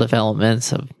social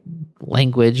developments of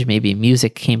language. Maybe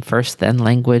music came first, then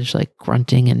language,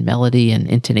 grunting and melody and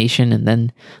intonation, and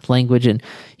then language. And,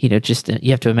 you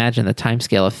have to imagine the time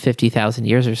scale of 50,000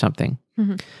 years or something.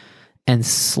 Mm-hmm. And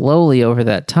slowly over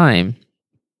that time,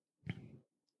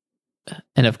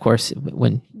 and of course,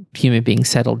 when human beings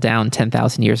settled down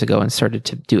 10,000 years ago and started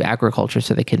to do agriculture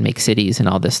so they could make cities and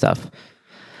all this stuff,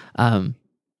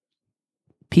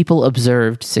 people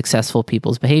observed successful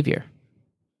people's behavior.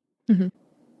 Mm-hmm.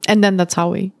 And then that's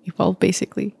how we evolve,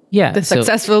 basically. Yeah. The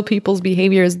successful people's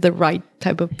behavior is the right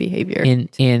type of behavior.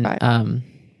 In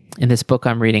this book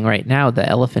I'm reading right now, The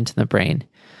Elephant in the Brain,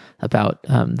 about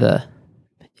the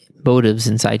motives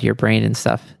inside your brain and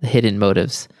stuff, the hidden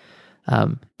motives.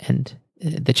 And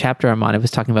the chapter I'm on, it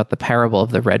was talking about the parable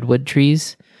of the redwood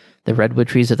trees. The redwood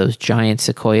trees are those giant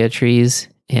sequoia trees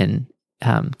in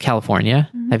California.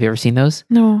 Mm-hmm. Have you ever seen those?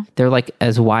 No. They're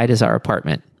as wide as our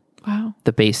apartment. Wow.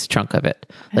 The base chunk of it.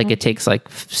 It takes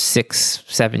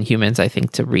 6-7 humans, I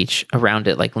think, to reach around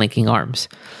it, linking arms.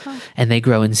 Oh. And they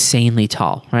grow insanely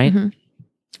tall, right?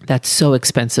 Mm-hmm. That's so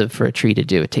expensive for a tree to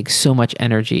do. It takes so much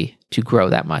energy to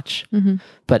grow that much. Mm-hmm.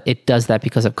 But it does that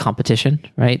because of competition,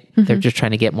 right? Mm-hmm. They're just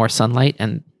trying to get more sunlight,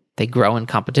 and they grow in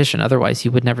competition. Otherwise,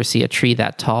 you would never see a tree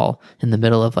that tall in the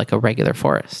middle of like a regular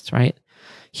forest, right?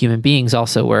 Human beings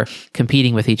also were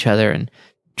competing with each other and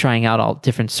trying out all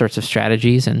different sorts of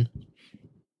strategies, and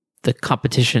the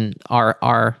competition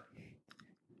are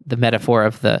the metaphor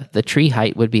of the tree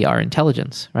height would be our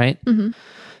intelligence, right? Mm-hmm.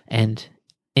 And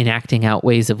enacting out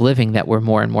ways of living that were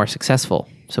more and more successful.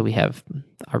 So we have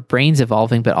our brains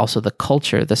evolving, but also the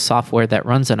culture, the software that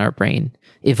runs on our brain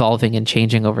evolving and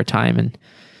changing over time, and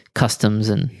customs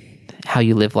and how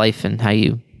you live life and how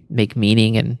you make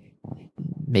meaning and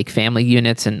make family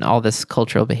units and all this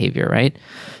cultural behavior, right?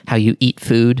 How you eat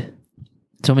food.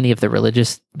 So many of the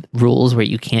religious rules where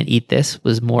you can't eat this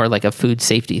was more like a food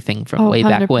safety thing from way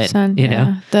back when, you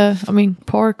know?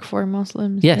 Pork for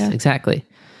Muslims. Yes, exactly.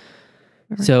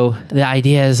 So the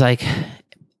idea is like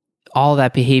all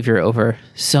that behavior over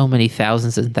so many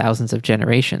thousands and thousands of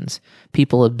generations,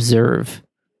 people observe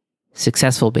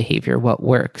successful behavior, what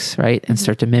works, right? And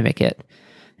start to mimic it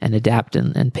and adapt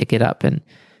and pick it up.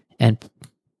 And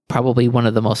probably one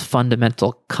of the most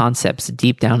fundamental concepts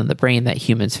deep down in the brain that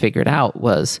humans figured out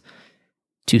was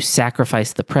to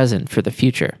sacrifice the present for the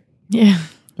future. Yeah.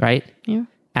 Right? Yeah.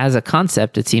 As a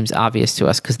concept, it seems obvious to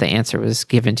us because the answer was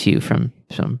given to you from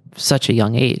such a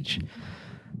young age.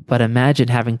 But imagine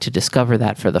having to discover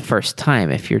that for the first time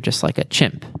if you're just like a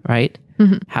chimp, right?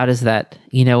 Mm-hmm. How does that,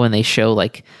 you know, when they show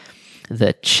like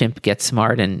the chimp gets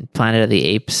smart in Planet of the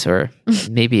Apes, or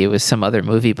maybe it was some other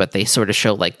movie, but they sort of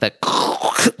show like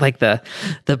the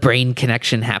brain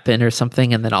connection happen or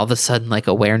something, and then all of a sudden like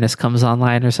awareness comes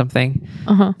online or something.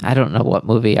 Uh-huh. I don't know what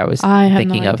movie I was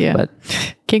thinking of, but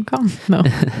King Kong? No.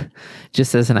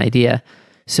 just as an idea.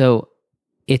 So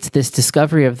it's this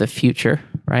discovery of the future,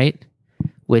 right?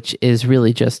 Which is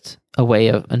really just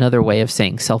another way of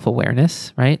saying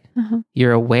self-awareness, right? Uh-huh.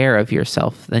 You're aware of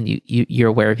yourself, then you're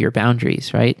aware of your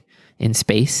boundaries, right? In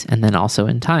space and then also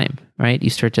in time, right? You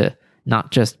start to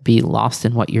not just be lost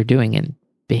in what you're doing and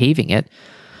behaving it,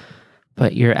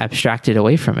 but you're abstracted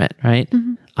away from it, right?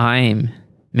 Mm-hmm. I'm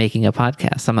making a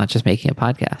podcast. I'm not just making a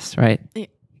podcast, right? Yeah.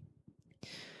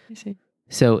 I see.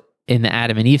 So in the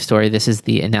Adam and Eve story, this is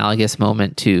the analogous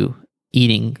moment to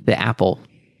eating the apple.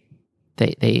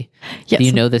 They Yes. Do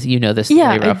you know this? You know this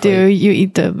story roughly. I do. You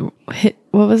eat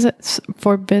what was it?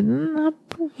 Forbidden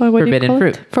apple? Forbidden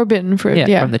fruit. Forbidden fruit.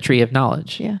 Yeah. From the tree of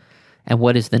knowledge. Yeah. And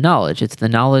what is the knowledge? It's the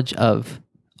knowledge of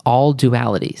all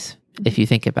dualities, if you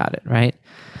think about it, right?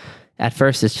 At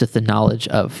first, it's just the knowledge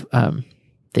of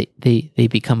they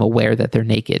become aware that they're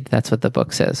naked. That's what the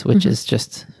book says, which is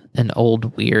just an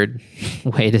old weird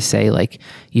way to say like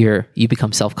you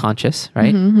become self-conscious,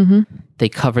 right? They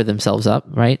cover themselves up,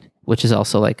 right? Which is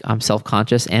also like I'm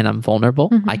self-conscious and I'm vulnerable.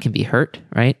 I can be hurt,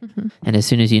 right? And as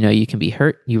soon as you know you can be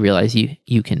hurt, you realize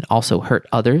you can also hurt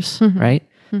others, right?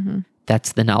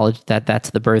 That's the knowledge that's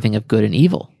the birthing of good and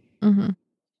evil. Do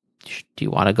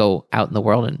you want to go out in the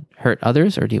world and hurt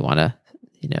others, or do you want to,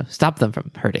 stop them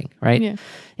from hurting, right? Yeah.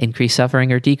 Increase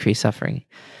suffering or decrease suffering.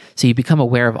 So you become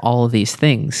aware of all of these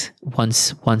things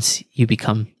once you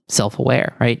become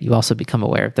self-aware, right? You also become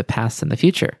aware of the past and the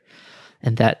future,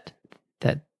 and that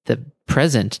the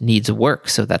present needs work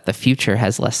so that the future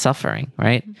has less suffering,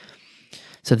 right?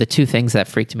 So the two things that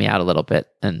freaked me out a little bit,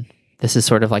 and this is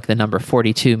sort of like the number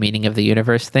 42 meaning of the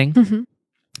universe thing,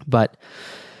 but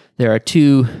there are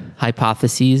two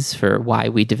hypotheses for why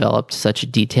we developed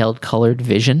such detailed colored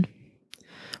vision.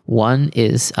 One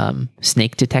is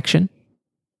snake detection.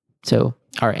 So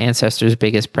our ancestors'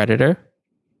 biggest predator,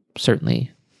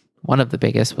 certainly one of the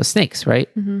biggest, was snakes, right?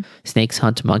 Snakes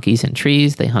hunt monkeys in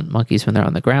trees. They hunt monkeys when they're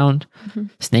on the ground.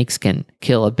 Snakes can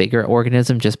kill a bigger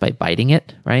organism just by biting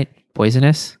it, right?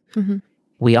 Poisonous.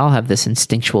 We all have this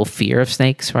instinctual fear of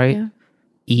snakes, right? Yeah.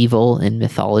 Evil in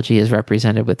mythology is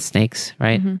represented with snakes,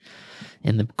 right?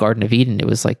 In the Garden of Eden, it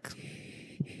was like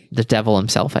the devil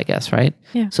himself, I guess, right?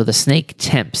 Yeah. So the snake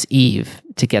tempts Eve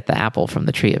to get the apple from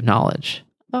the tree of knowledge.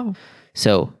 Oh,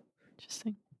 So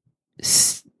interesting.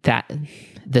 that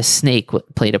the snake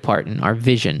played a part in our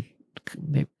vision,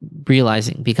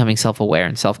 realizing, becoming self-aware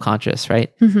and self-conscious,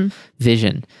 right?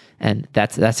 Vision. And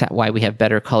that's why we have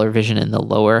better color vision in the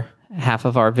lower half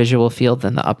of our visual field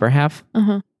than the upper half,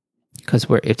 because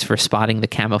it's for spotting the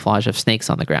camouflage of snakes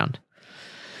on the ground.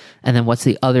 And then what's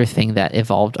the other thing that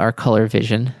evolved our color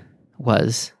vision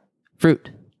was fruit,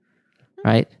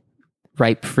 right?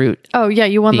 Ripe fruit. Oh, yeah.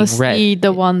 You want to Being red. see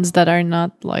the ones that are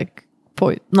not like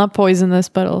not poisonous,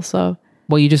 but also.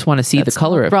 Well, you just want to see the That's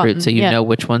color of rotten, fruit so you yeah. know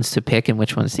which ones to pick and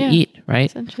which ones to Yeah. eat, right?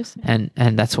 It's interesting.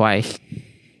 And that's why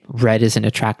red is an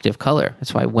attractive color.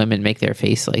 That's why women make their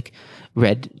face like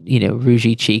red,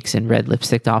 rougey cheeks and red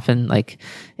lipstick often. Like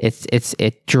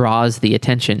it draws the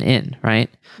attention in, right?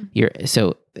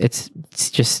 So it's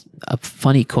just a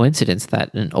funny coincidence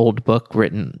that an old book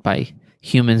written by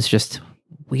humans just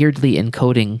weirdly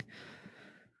encoding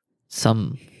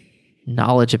some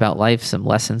knowledge about life, some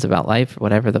lessons about life,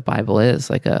 whatever the Bible is,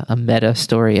 like a meta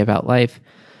story about life.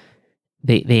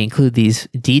 They include these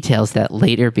details that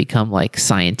later become like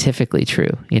scientifically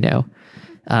true.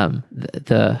 I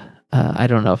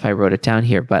don't know if I wrote it down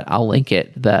here, but I'll link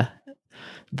it. The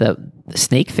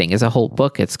snake thing is a whole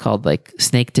book. It's called like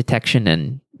Snake Detection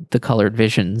and the Colored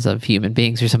Visions of Human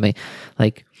Beings or something.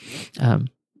 Like,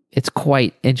 it's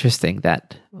quite interesting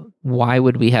that why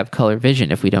would we have color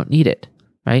vision if we don't need it,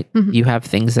 right? Mm-hmm. You have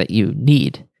things that you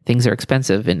need. Things are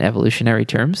expensive in evolutionary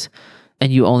terms,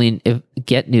 and you only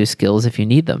get new skills if you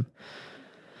need them.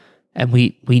 And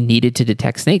we needed to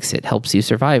detect snakes. It helps you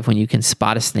survive when you can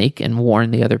spot a snake and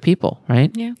warn the other people,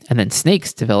 right? Yeah. And then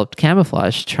snakes developed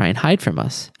camouflage to try and hide from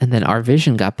us. And then our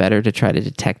vision got better to try to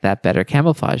detect that better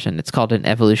camouflage. And it's called an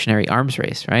evolutionary arms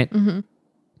race, right? Mm-hmm.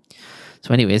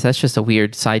 So anyways, that's just a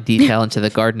weird side detail into the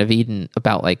Garden of Eden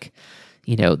about like,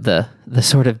 the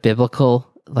sort of biblical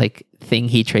like thing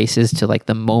he traces to like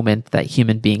the moment that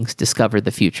human beings discovered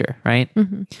the future, right?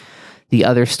 Mm-hmm. The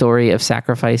other story of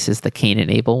sacrifice is the Cain and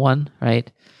Abel one,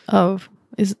 right?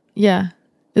 Is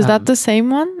that the same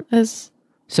one as?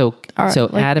 So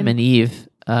Adam and Eve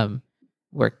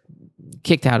were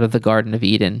kicked out of the Garden of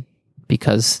Eden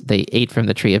because they ate from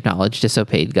the tree of knowledge,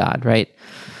 disobeyed God, right?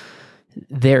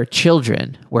 Their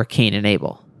children were Cain and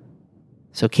Abel.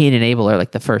 So Cain and Abel are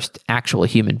like the first actual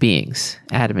human beings.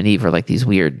 Adam and Eve are like these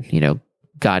weird,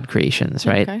 God creations,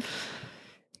 right? Okay.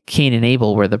 Cain and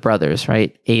Abel were the brothers,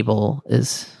 right? Abel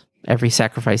is every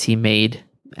sacrifice he made.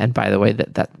 And by the way,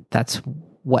 that's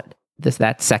what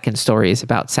that second story is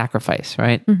about, sacrifice,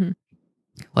 right? Mm-hmm.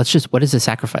 What is a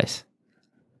sacrifice?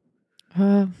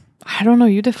 I don't know.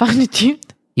 You define it, dude.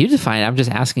 You define it. I'm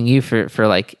just asking you for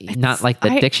like, not like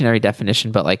the dictionary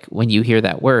definition, but like when you hear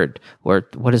that word, or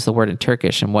what is the word in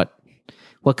Turkish, and what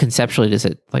conceptually does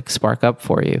it like spark up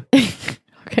for you?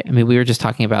 Okay. I mean, we were just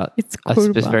talking about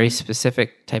a very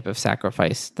specific type of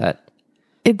sacrifice that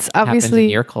it's obviously happens in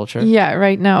your culture. Yeah,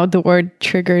 right now the word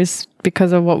triggers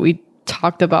because of what we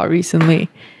talked about recently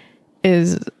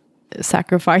is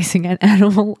sacrificing an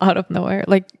animal out of nowhere.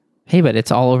 Like, hey, but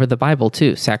it's all over the Bible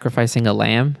too. Sacrificing a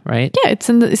lamb, right? Yeah, it's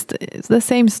the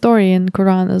same story in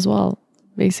Quran as well.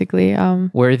 Basically,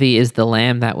 worthy is the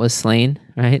lamb that was slain,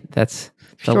 right? That's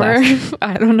the last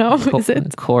I don't know. Is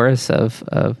it chorus of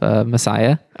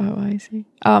Messiah? Oh, I see.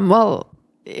 Well,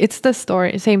 it's the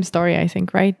same story, I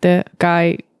think, right? The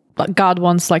guy, God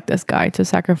wants like this guy to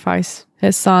sacrifice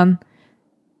his son,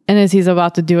 and as he's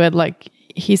about to do it, like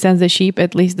he sends the sheep.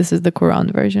 At least this is the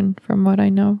Quran version, from what I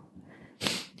know.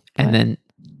 And then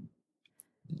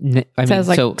it says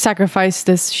like sacrifice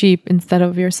this sheep instead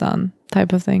of your son,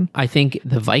 type of thing. I think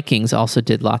the Vikings also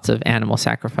did lots of animal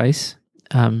sacrifice.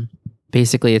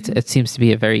 Basically, it seems to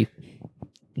be a very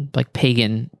like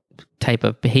pagan type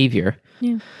of behavior.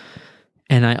 Yeah.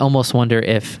 And I almost wonder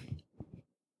if,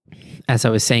 as I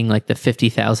was saying, like the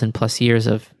 50,000 plus years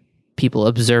of people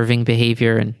observing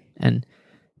behavior and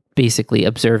basically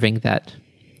observing that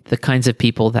the kinds of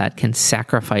people that can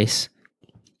sacrifice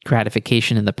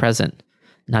gratification in the present,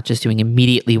 not just doing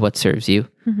immediately what serves you,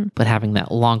 mm-hmm. but having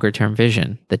that longer term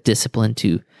vision, the discipline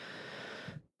to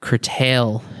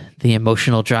curtail the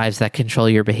emotional drives that control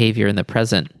your behavior in the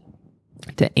present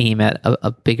to aim at a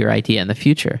bigger idea in the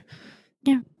future.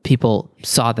 Yeah. People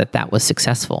saw that was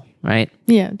successful, right?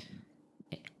 Yeah.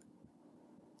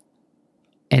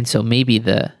 And so maybe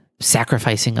the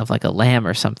sacrificing of like a lamb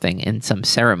or something in some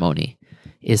ceremony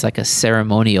is like a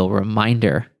ceremonial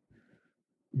reminder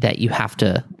that you have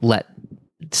to let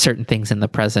certain things in the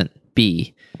present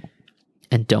be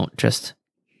and don't just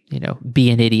be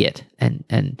an idiot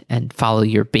and follow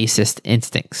your basest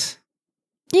instincts.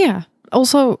 Yeah.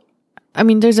 Also, I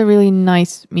mean, there's a really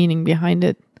nice meaning behind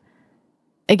it.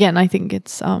 Again, I think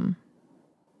it's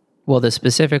well, the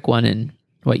specific one in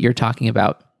what you're talking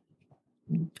about,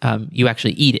 you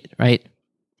actually eat it, right?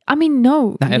 I mean,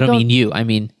 no. I don't mean you. I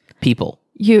mean people.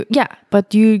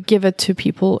 But you give it to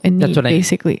people in need,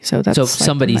 basically. So that's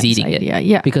somebody's nice eating idea. it.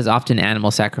 Yeah. Because often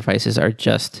animal sacrifices are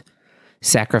just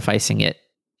sacrificing it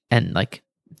and like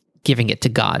giving it to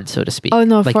God, so to speak. Oh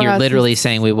no! Like you're literally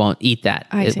saying we won't eat that.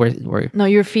 No,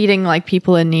 you're feeding like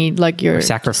people in need. Like you're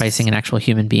sacrificing an actual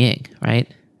human being,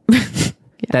 right? Yeah.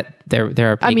 That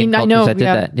there are pagan cultures that did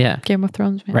that. Yeah. Game of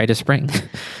Thrones, man. Rite of Spring.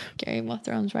 Game of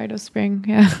Thrones, Rite of Spring.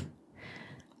 Yeah.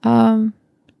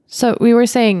 So we were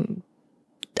saying,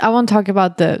 I want to talk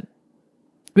about the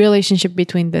relationship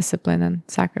between discipline and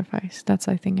sacrifice. That's,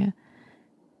 I think, a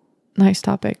nice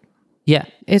topic. Yeah.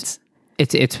 It's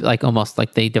like almost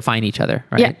like they define each other,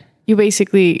 right? Yeah. You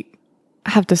basically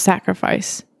have to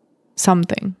sacrifice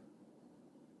something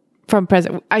from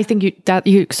present. I think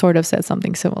you sort of said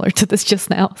something similar to this just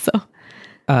now. So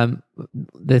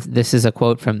this is a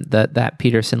quote from that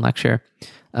Peterson lecture.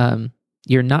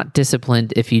 You're not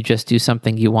disciplined if you just do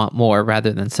something you want more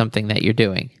rather than something that you're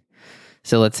doing.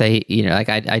 So let's say, like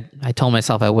I told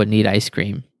myself I wouldn't eat ice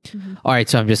cream. Mm-hmm. All right,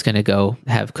 so I'm just going to go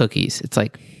have cookies. It's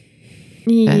like,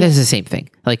 it's the same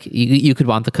thing. Like you could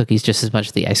want the cookies just as much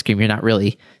as the ice cream. You're not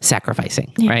really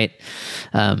sacrificing, right?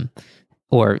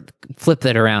 Or flip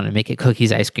that around and make it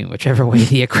cookies, ice cream, whichever way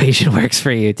the equation works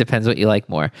for you. It depends what you like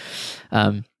more.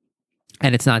 And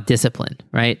it's not discipline,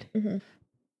 right? Mm-hmm.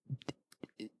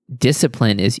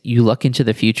 Discipline is you look into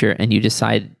the future and you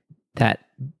decide that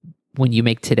when you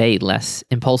make today less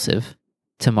impulsive,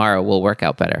 tomorrow will work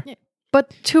out better. Yeah.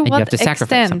 But to what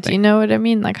extent, you know what I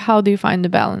mean? Like, how do you find the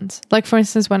balance? Like, for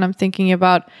instance, when I'm thinking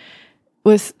about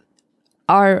with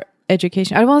our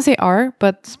education, I don't want to say our,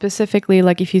 but specifically,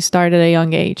 like if you start at a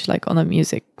young age, like on a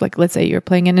music, like let's say you're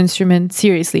playing an instrument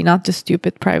seriously, not just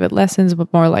stupid private lessons,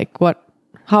 but more like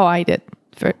how I did,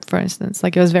 for instance,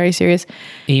 like it was very serious.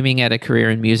 Aiming at a career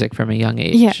in music from a young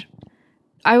age. Yeah.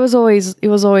 It was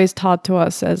always taught to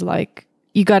us as like,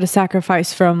 you got to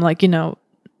sacrifice from like,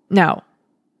 now.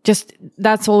 Just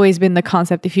that's always been the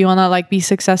concept. If you want to like be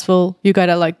successful, you got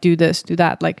to like do this, do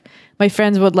that. Like my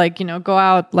friends would like, go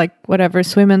out, like whatever,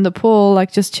 swim in the pool,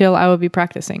 like just chill. I would be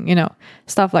practicing,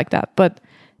 stuff like that. But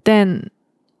then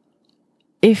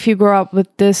if you grow up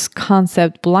with this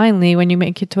concept blindly, when you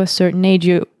make it to a certain age,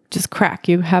 you just crack.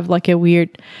 You have like a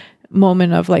weird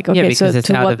moment of like, okay, so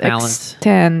to what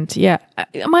extent? Yeah,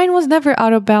 mine was never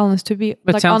out of balance, to be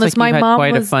but like honest. Like my mom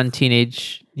quite was a fun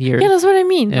teenage years. Yeah, that's what I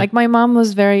mean. Yeah. Like my mom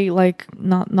was very like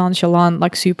not nonchalant,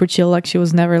 like super chill. Like she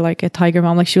was never like a tiger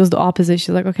mom. Like she was the opposite. She's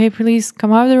like, okay, please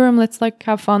come out of the room. Let's like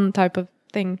have fun type of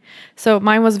thing. So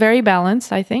mine was very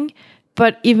balanced, I think.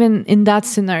 But even in that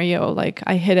scenario, like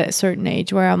I hit a certain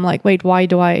age where I'm like, wait, why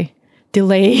do I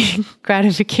delay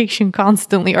gratification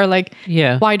constantly? Or like,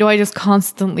 why do I just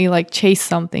constantly like chase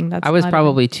something? That's I was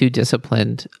probably too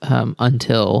disciplined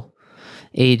until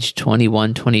age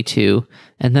 21, 22.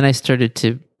 And then I started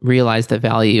to realize the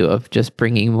value of just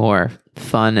bringing more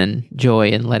fun and joy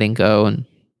and letting go and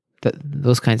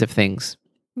those kinds of things.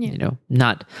 Yeah.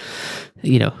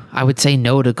 I would say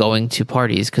no to going to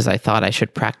parties because I thought I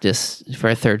should practice for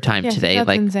a third time today. That's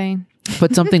like insane.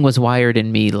 But something was wired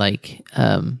in me like,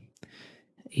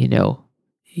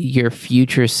 your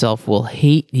future self will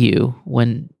hate you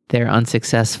when they're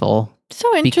unsuccessful.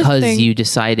 So interesting. Because you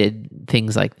decided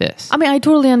things like this. I mean, I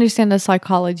totally understand the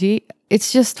psychology.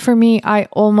 It's just for me, I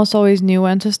almost always knew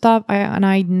when to stop. I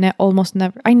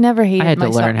never hated myself. I had to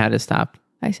learn how to stop.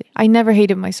 I see. I never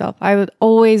hated myself. I would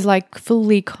always like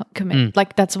fully commit.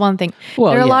 Like that's one thing.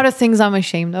 Well, there are a lot of things I'm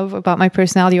ashamed of about my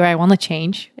personality where I want to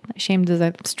change. Ashamed is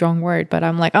a strong word, but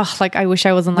I'm like, I wish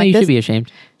I wasn't like this. You should be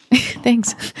ashamed.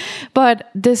 Thanks.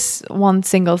 But this one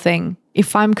single thing,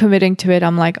 if I'm committing to it,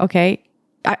 I'm like, okay,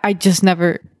 I just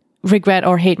never regret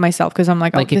or hate myself because I'm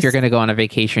like, if you're going to go on a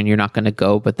vacation, you're not going to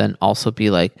go, but then also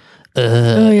be like, I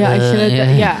should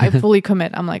have. Yeah, I fully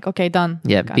commit. I'm like, okay, done.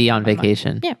 Yeah, be on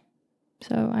vacation. Yeah.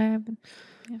 So I haven't.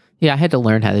 Yeah, I had to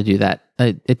learn how to do that.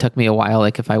 It took me a while.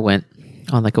 Like if I went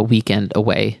on like a weekend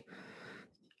away,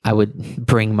 I would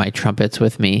bring my trumpets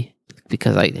with me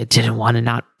because I didn't want to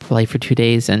not play for 2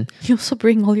 days. And you also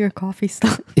bring all your coffee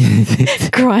stuff,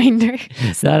 grinder.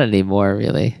 Not anymore,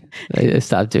 really. I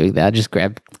stopped doing that. I just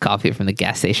grab coffee from the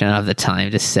gas station. I don't have the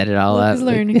time to set it all up.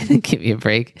 Learning. Give me a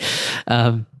break.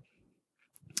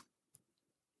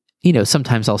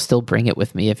 Sometimes I'll still bring it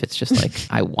with me if it's just like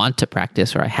I want to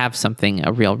practice or I have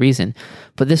a real reason.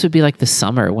 But this would be like the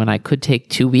summer when I could take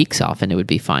 2 weeks off and it would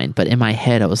be fine. But in my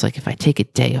head, I was like, if I take a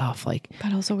day off, like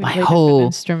but also my whole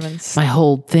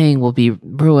thing will be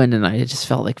ruined. And I just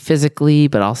felt like physically,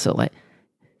 but also like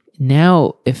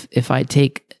now if I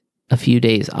take a few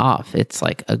days off, it's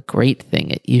like a great thing.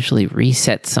 It usually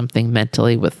resets something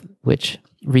mentally which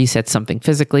resets something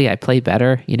physically. I play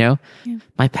better, Yeah.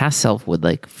 My past self would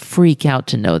like freak out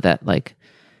to know that like,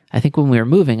 I think when we were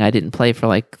moving, I didn't play for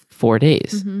like 4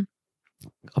 days. Mm-hmm.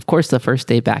 Of course, the first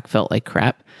day back felt like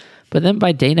crap. But then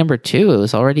by day number 2, it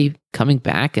was already coming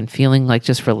back and feeling like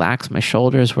just relaxed. My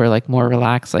shoulders were like more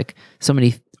relaxed. Like so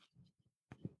many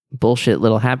bullshit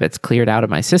little habits cleared out of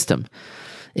my system.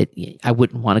 I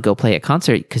wouldn't want to go play a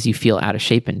concert because you feel out of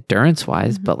shape endurance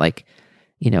wise, mm-hmm. but like,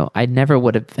 I never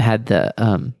would have had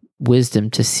wisdom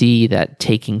to see that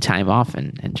taking time off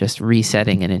and just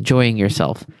resetting and enjoying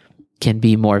yourself can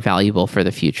be more valuable for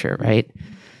the future, right?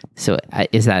 So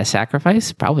is that a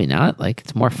sacrifice? Probably not. Like,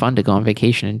 it's more fun to go on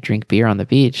vacation and drink beer on the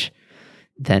beach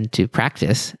than to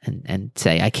practice and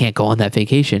say, I can't go on that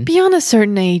vacation. Beyond a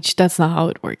certain age, that's not how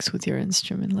it works with your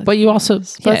instrument. But you also,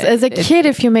 but as a kid,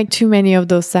 if you make too many of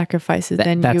those sacrifices,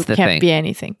 then you can't be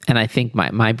anything. And I think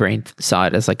my brain saw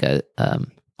it as like a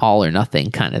all or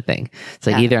nothing kind of thing. It's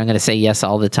like either I'm going to say yes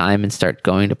all the time and start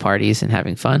going to parties and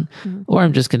having fun, or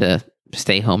I'm just going to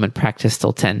stay home and practice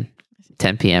till 10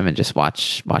 p.m. and just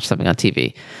watch something on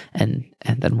TV and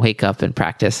then wake up and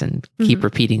practice and keep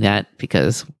repeating that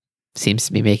because it seems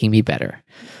to be making me better.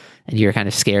 And you're kind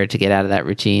of scared to get out of that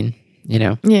routine, you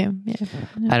know? Yeah.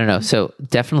 I don't know. So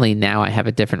definitely now I have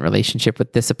a different relationship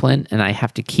with discipline, and I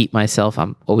have to keep myself,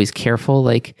 I'm always careful.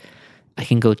 Like, I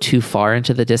can go too far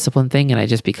into the discipline thing and I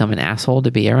just become an asshole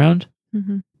to be around.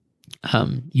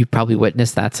 You probably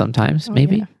witnessed that sometimes,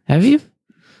 maybe. Yeah. Have you?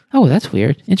 Oh, that's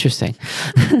weird. Interesting.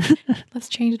 Let's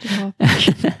change the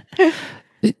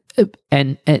topic.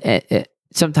 and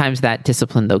sometimes that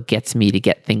discipline though gets me to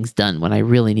get things done. When I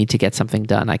really need to get something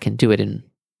done, I can do it in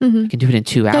 2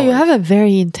 hours. Yeah, you have a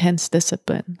very intense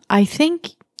discipline. I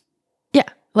think,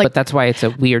 but that's why it's a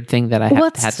weird thing that I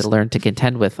had to learn to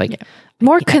contend with. Like,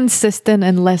 more consistent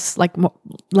and less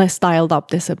less dialed up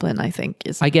discipline, I think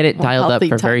is. I get it dialed up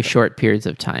for very short periods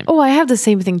of time. Oh, I have the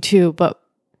same thing too, but.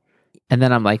 And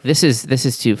then I'm like, this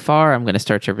is too far. I'm going to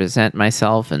start to resent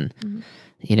myself. And,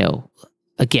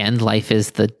 again, life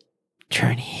is the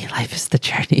journey. Life is the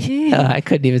journey. Yeah. I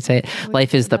couldn't even say it.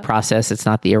 Life is the process. It's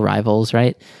not the arrivals,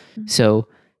 right? So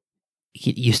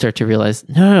you start to realize,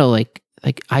 no, like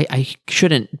I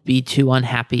shouldn't be too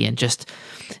unhappy and just,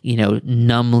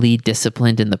 numbly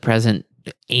disciplined in the present,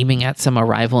 aiming at some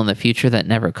arrival in the future that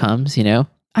never comes,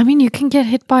 I mean, you can get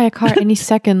hit by a car any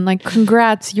second. Like,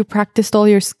 congrats, you practiced all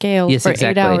your scales for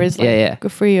 8 hours. Like,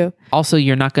 good for you. Also,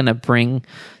 you're not going to bring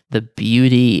the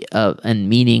beauty of and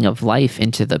meaning of life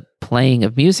into the playing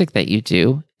of music that you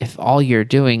do if all you're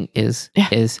doing is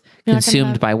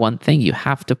consumed by one thing. You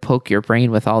have to poke your brain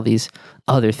with all these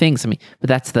other things. I mean, but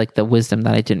that's like the wisdom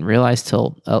that I didn't realize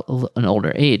till an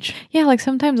older age. Yeah, like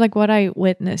sometimes like what I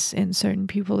witness in certain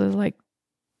people is like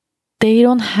they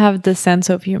don't have the sense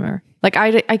of humor. Like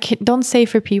I don't say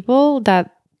for people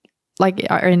that like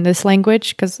are in this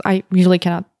language, because I usually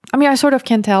cannot. I mean, I sort of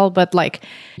can tell, but like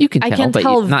you can tell, I can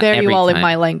tell very well in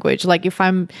my language. Like if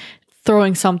I'm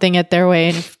throwing something at their way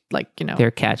and if, like, they're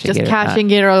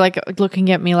catching it or like looking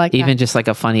at me like even that. Just like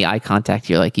a funny eye contact,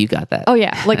 you're like, you got that. Oh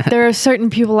yeah, like there are certain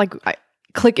people like I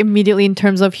click immediately in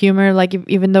terms of humor. Like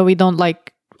even though we don't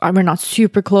like. We're not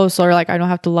super close or like I don't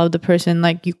have to love the person,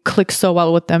 like you click so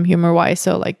well with them humor wise,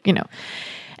 so like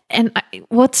and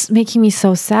what's making me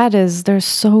so sad is there's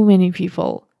so many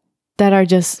people that are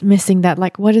just missing that.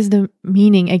 Like, what is the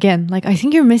meaning? Again, like I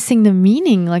think you're missing the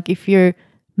meaning. Like if you're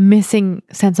missing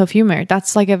sense of humor,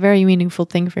 that's like a very meaningful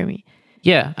thing for me.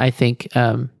 Yeah, I think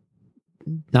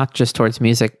not just towards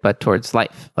music but towards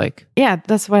life. Like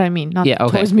that's what I mean, not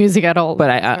towards music at all.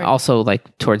 But I also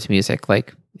like towards music,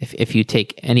 like if you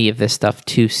take any of this stuff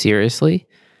too seriously,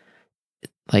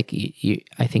 like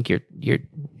I think you're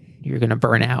going to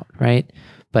burn out, right?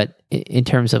 But in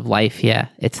terms of life,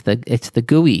 it's the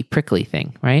gooey, prickly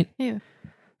thing, right? Yeah.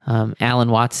 Alan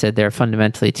Watts said there are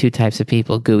fundamentally two types of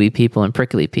people: gooey people and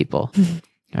prickly people,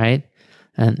 right?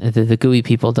 And the gooey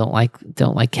people don't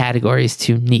like categories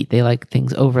too neat. They like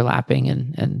things overlapping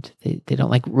and they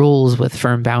don't like rules with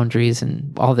firm boundaries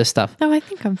and all this stuff. No, I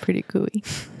think I'm pretty gooey.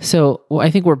 So I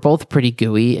think we're both pretty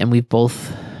gooey, and we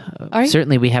both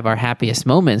certainly we have our happiest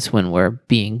moments when we're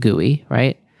being gooey,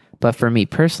 right? But for me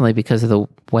personally, because of the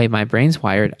way my brain's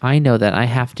wired, I know that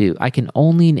I can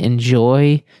only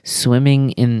enjoy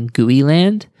swimming in gooey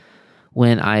land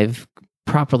when I've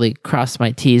properly crossed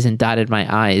my T's and dotted my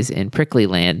I's in prickly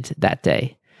land that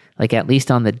day. Like at least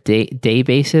on the day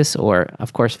basis, or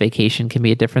of course vacation can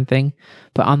be a different thing,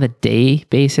 but on the day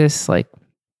basis, like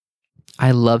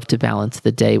I love to balance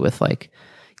the day with like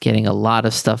getting a lot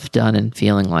of stuff done and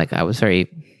feeling like I was very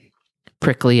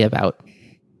prickly about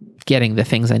getting the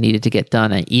things I needed to get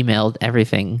done. I emailed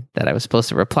everything that I was supposed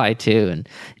to reply to and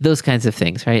those kinds of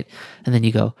things, right? And then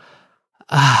you go,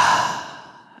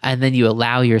 and then you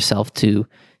allow yourself to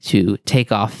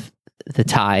take off the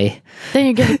tie. Then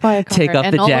you get hit by a car. Take off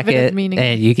and the jacket,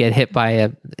 and you get hit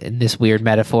by in this weird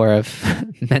metaphor of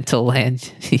mental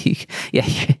land.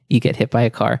 You get hit by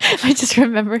a car. I just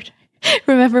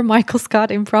remember Michael Scott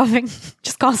improving,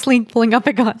 just constantly pulling up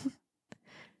a gun.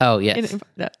 Oh yes.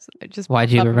 Why'd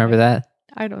you remember that?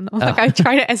 I don't know. Like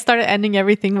I started ending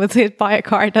everything with hit by a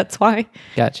car. That's why.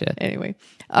 Gotcha. Anyway,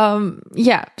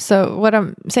 yeah. So what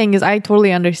I'm saying is, I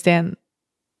totally understand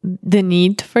the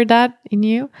need for that in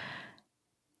you,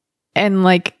 and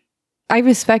like I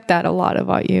respect that a lot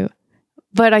about you.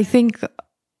 But I think,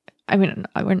 I mean,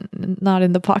 we're not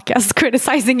in the podcast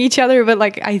criticizing each other, but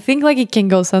like I think like it can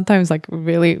go sometimes like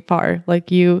really far.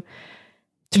 Like you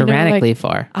Tyrannically like,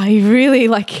 far. I really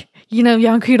like,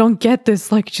 Janko, you don't get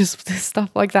this, like just this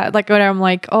stuff like that. Like when I'm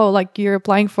like, oh, like you're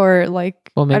applying for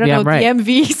like, Well, maybe I don't know, I'm right.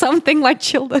 DMV, something like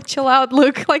chill out,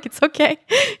 Luke. Like it's okay.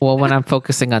 Well, when I'm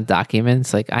focusing on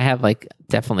documents, like I have like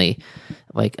definitely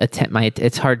like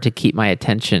it's hard to keep my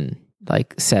attention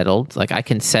like settled. Like I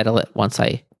can settle it once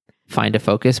I find a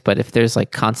focus, but if there's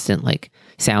like constant like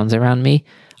sounds around me,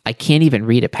 I can't even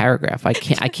read a paragraph. I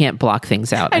can't block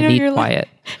things out. I need quiet.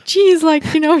 Like, geez, like,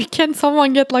 can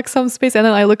someone get like some space? And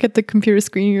then I look at the computer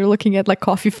screen, you're looking at like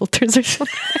coffee filters or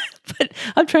something. But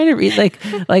I'm trying to read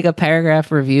like a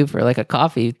paragraph review for like a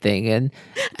coffee thing, and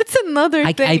that's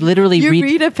another thing. I literally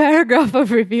read a paragraph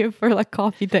of review for like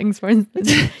coffee things, for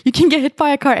instance. You can get hit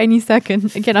by a car any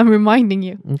second. Again, I'm reminding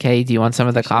you. Okay, do you want some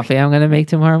of the coffee I'm going to make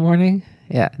tomorrow morning?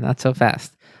 Yeah, not so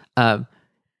fast.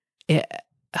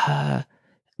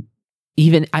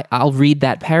 Even I'll read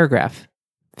that paragraph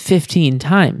 15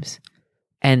 times.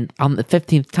 And on the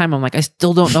 15th time, I'm like, I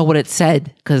still don't know what it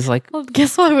said. Because like... Well,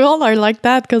 guess what? We all are like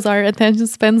that because our attention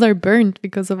spans are burned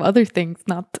because of other things,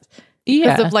 not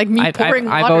because of like me pouring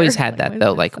water. I've always had that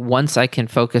though. Like once I can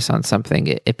focus on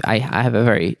something, I have a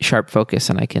very sharp focus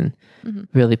and I can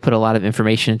really put a lot of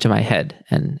information into my head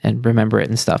and remember it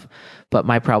and stuff. But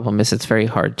my problem is it's very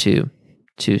hard to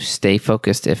stay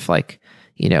focused if like,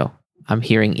 I'm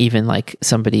hearing even like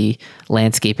somebody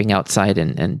landscaping outside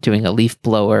and doing a leaf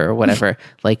blower or whatever.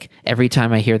 Like every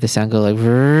time I hear the sound go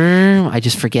like, I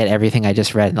just forget everything I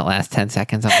just read in the last 10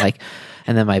 seconds. I'm like,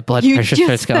 and then my blood pressure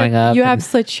starts going up. You have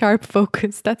such sharp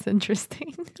focus. That's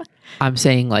interesting. I'm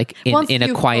saying like in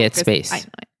a quiet space.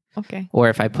 Okay. Or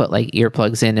if I put like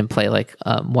earplugs in and play like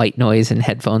white noise and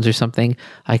headphones or something,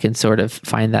 I can sort of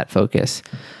find that focus.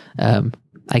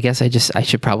 I guess I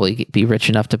should probably be rich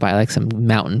enough to buy like some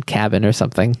mountain cabin or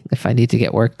something if I need to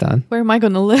get work done. Where am I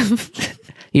going to live?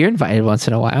 You're invited once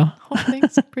in a while. Oh,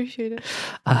 thanks. Appreciate it.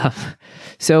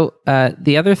 So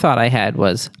the other thought I had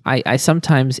was I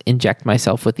sometimes inject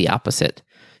myself with the opposite.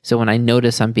 So when I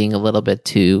notice I'm being a little bit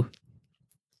too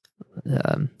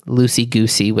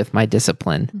loosey-goosey with my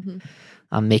discipline,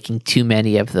 I'm making too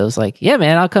many of those like, yeah,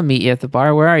 man, I'll come meet you at the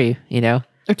bar. Where are you?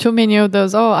 Or too many of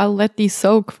those, I'll let these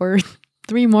soak for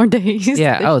 3 more days.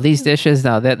 Yeah. Oh, these dishes,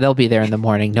 no, they'll be there in the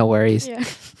morning. No worries. Yeah.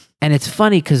 And it's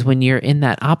funny because when you're in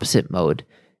that opposite mode,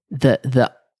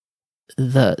 the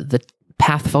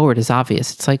path forward is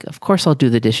obvious. It's like, of course I'll do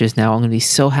the dishes now. I'm going to be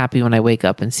so happy when I wake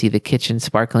up and see the kitchen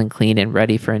sparkling clean and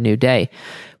ready for a new day.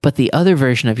 But the other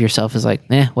version of yourself is like,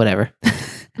 whatever.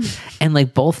 And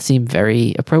like both seem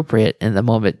very appropriate in the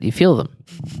moment you feel them.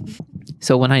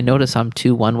 So when I notice I'm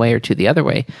too one way or too the other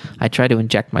way, I try to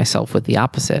inject myself with the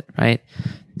opposite, right?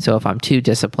 So if I'm too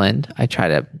disciplined, I try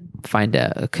to find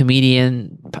a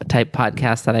comedian type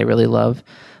podcast that I really love,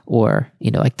 or,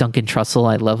 like Duncan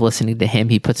Trussell. I love listening to him.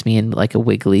 He puts me in like a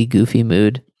wiggly, goofy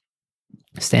mood,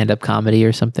 stand-up comedy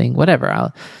or something, whatever.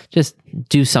 I'll just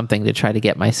do something to try to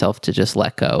get myself to just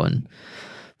let go and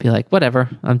be like, whatever,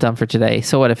 I'm done for today.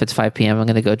 So what if it's 5 p.m.? I'm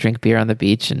going to go drink beer on the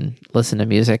beach and listen to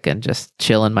music and just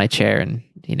chill in my chair and,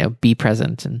 be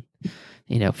present and,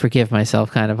 forgive myself,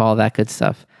 kind of all that good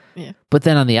stuff. Yeah. But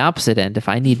then on the opposite end, if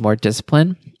I need more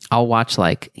discipline, I'll watch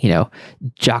like,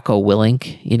 Jocko Willink,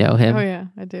 him. Oh yeah,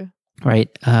 I do.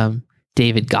 Right.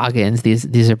 David Goggins,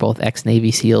 these are both ex-Navy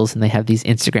SEALs, and they have these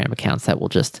Instagram accounts that will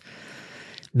just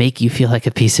make you feel like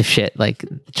a piece of shit. Like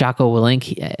Jocko Willink,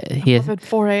 he has at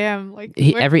 4 a.m. Like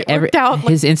his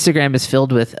Instagram is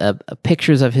filled with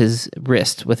pictures of his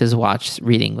wrist with his watch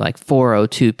reading like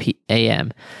 4:02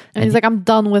 a.m. And he's like, I'm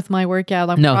done with my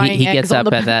workout. He gets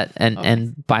up at that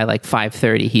and by like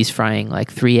 5:30 he's frying like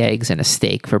 3 eggs and a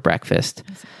steak for breakfast.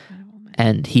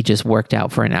 And he just worked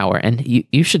out for an hour. And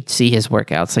you should see his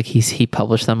workouts. Like he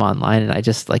published them online, and I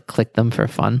just like clicked them for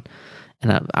fun.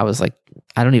 And I was like,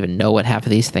 I don't even know what half of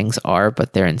these things are,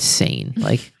 but they're insane.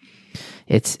 Like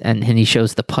and he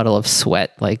shows the puddle of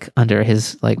sweat like under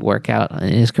his like workout in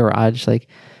his garage. Like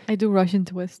I do Russian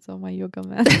twists on my yoga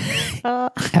mat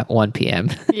at 1 p.m.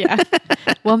 Yeah,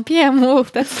 1 p.m. Whoa,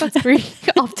 that's pretty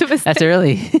optimistic. That's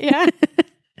early. Yeah.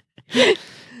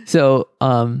 So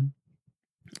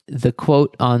the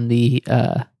quote on the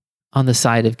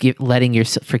side of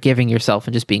forgiving yourself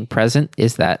and just being present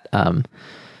is that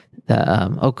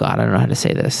oh God, I don't know how to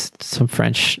say this. Some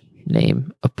French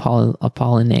name,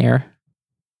 Apollinaire.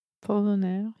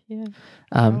 Polonaire, yeah.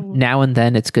 Now and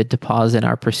then it's good to pause in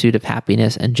our pursuit of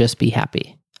happiness and just be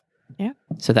happy. Yeah.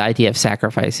 So the idea of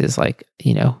sacrifice is like,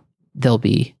 you know, there'll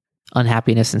be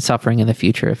unhappiness and suffering in the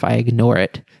future if I ignore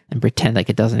it and pretend like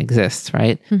it doesn't exist,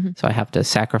 right? So I have to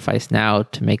sacrifice now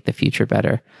to make the future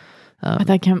better. But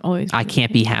I can't always. I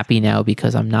can't be happy now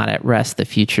because I'm not at rest. The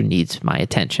future needs my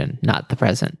attention, not the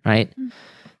present, right?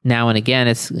 Now and again,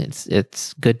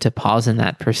 it's good to pause in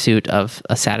that pursuit of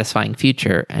a satisfying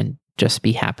future and just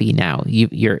be happy now.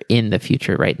 You're in the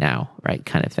future right now, right?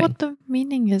 Kind of thing. What the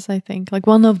meaning is, I think, like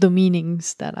one of the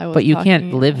meanings that I was. But you can't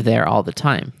talking live about. there all the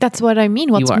time. That's what I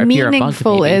mean. What's If you're a monk,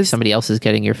 meaningful maybe is somebody else is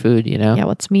getting your food, you know? yeah.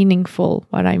 What's meaningful?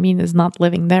 What I mean is not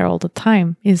living there all the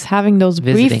time. Is having those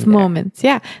Visiting brief there. moments.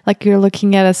 Yeah, like you're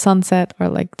looking at a sunset or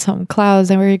like some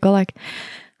clouds, and where you go like,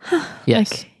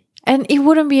 Yes. like, and it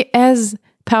wouldn't be as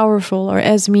powerful or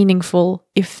as meaningful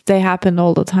if they happen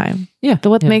all the time. Yeah.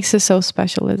 What yeah. makes it so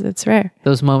special is it's rare.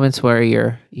 Those moments where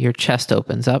your chest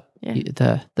opens up,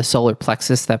 Yeah. the solar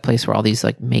plexus, that place where all these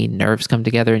like main nerves come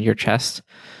together in your chest.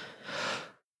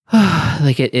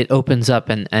 Like it opens up,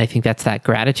 and I think that's that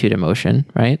gratitude emotion,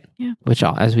 right? Yeah. Which,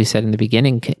 as we said in the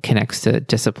beginning, connects to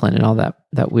discipline and all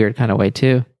that weird kind of way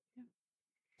too.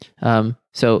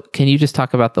 So can you just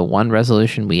talk about the one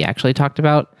resolution we actually talked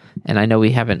about? And I know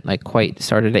we haven't like quite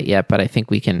started it yet, but I think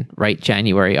we can write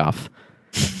January off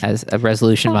as a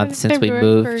resolution month since we February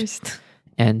moved. 1st.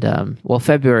 And well,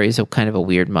 February is a kind of a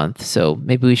weird month, so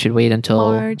maybe we should wait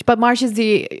until March. But March is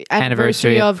the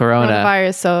anniversary of Corona.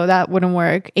 coronavirus, so that wouldn't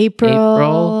work.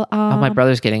 April. Oh, my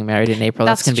brother's getting married in April.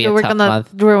 That's going to be true. a We're tough gonna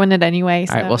month. ruin it anyway.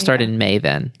 All right, so, we'll start yeah. in May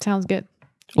then. Sounds good.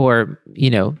 Or, you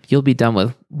know, you'll be done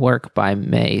with work by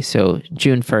May. So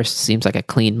June 1st seems like a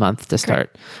clean month to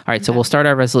start. All right, so we'll start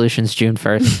our resolutions June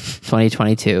 1st,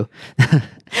 2022.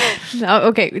 No,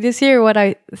 okay, this year what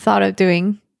I thought of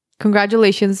doing,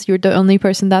 congratulations, you're the only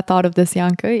person that thought of this,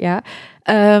 Janke, yeah.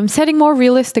 Setting more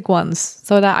realistic ones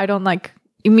so that I don't like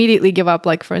immediately give up.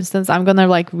 Like, for instance, I'm going to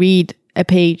like read a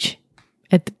page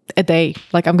a day.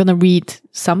 Like, I'm going to read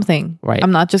something. Right.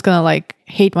 I'm not just going to like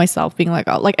hate myself being like,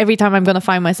 oh, like every time I'm going to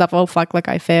find myself, oh, fuck, like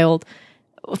I failed.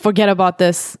 Forget about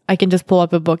this. I can just pull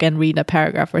up a book and read a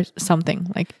paragraph or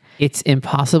something. Like, It's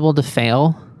impossible to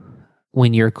fail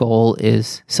when your goal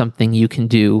is something you can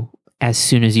do as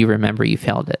soon as you remember you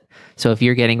failed it. So if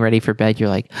you're getting ready for bed, you're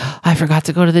like, I forgot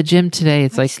to go to the gym today.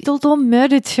 It's I like, still don't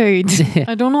meditate.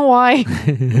 I don't know why.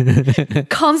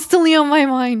 Constantly on my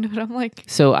mind. But I'm like,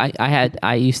 so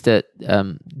I used to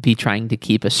be trying to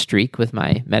keep a streak with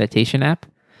my meditation app.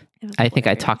 I think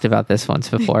I talked about this once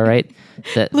before, right?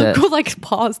 Look, we'll like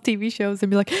pause TV shows and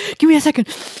be like, give me a second.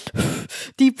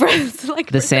 Deep breaths.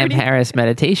 Like the for Sam 30 Harris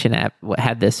meditation app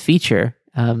had this feature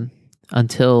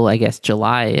until I guess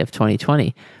July of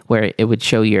 2020, where it would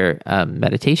show your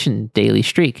meditation daily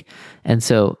streak. And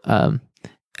so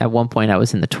at one point I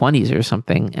was in the 20s or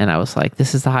something, and I was like,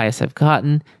 this is the highest I've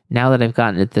gotten. Now that I've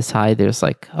gotten it this high, there's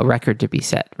like a record to be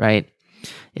set, right?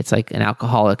 It's like an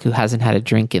alcoholic who hasn't had a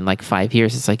drink in like 5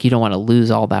 years. It's like you don't want to lose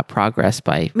all that progress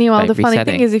by Meanwhile, the funny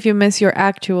resetting. thing is, if you miss your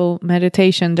actual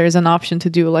meditation, there's an option to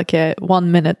do like a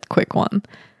 1 minute quick one,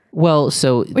 Well,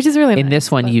 so which is really in nice,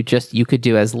 this one, but- you could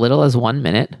do as little as 1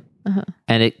 minute, Uh-huh.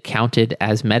 and it counted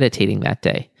as meditating that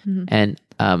day. And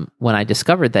when I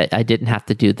discovered that I didn't have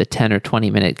to do the 10 or 20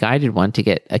 minute guided one to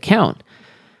get a count,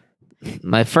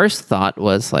 my first thought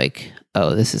was like,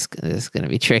 oh, this is going to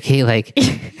be tricky. Like,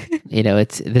 you know,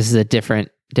 this is a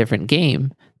different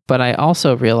game. But I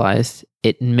also realized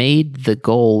it made the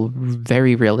goal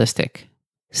very realistic.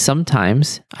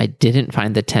 Sometimes I didn't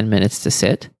find the 10 minutes to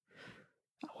sit,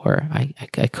 or I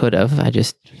could have, I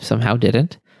just somehow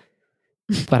didn't.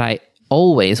 But I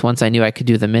always, once I knew I could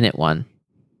do the minute one,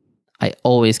 I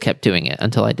always kept doing it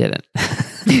until I didn't.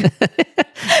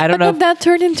 I don't know. But that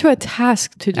turned into a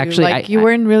task to do. Actually, like you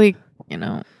weren't really, you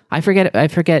know. I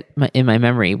forget in my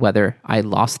memory whether I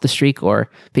lost the streak or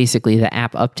basically the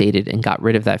app updated and got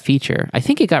rid of that feature. I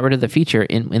think it got rid of the feature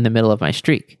in the middle of my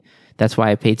streak. That's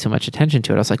why I paid so much attention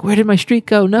to it. I was like, where did my streak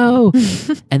go? No.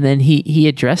 And then he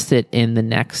addressed it in the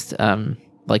next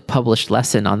like published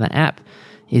lesson on the app.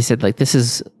 He said, like, this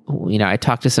is, you know, I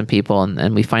talked to some people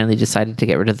and we finally decided to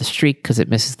get rid of the streak because it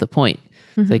misses the point.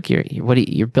 It's like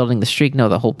you're building the streak. No,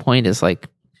 the whole point is like,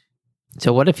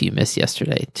 so what if you missed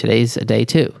yesterday? Today's a day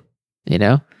too, you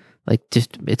know, like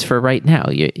just, it's for right now.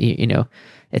 You know,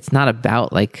 it's not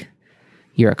about like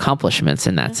your accomplishments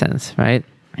in that sense. Right.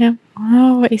 Yeah.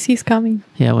 Oh, AC's coming.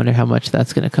 Yeah. I wonder how much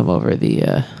that's going to come over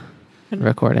the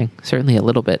recording. Certainly a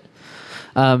little bit.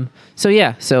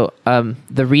 So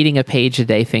the reading a page a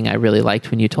day thing, I really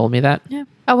liked when you told me that. Yeah.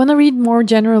 I want to read more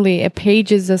generally. A page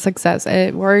is a success.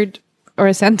 A word or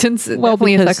a sentence is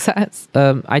definitely a success.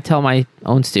 I tell my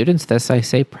own students this. I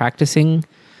say practicing,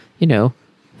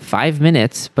 5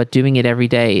 minutes, but doing it every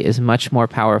day is much more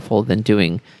powerful than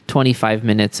doing 25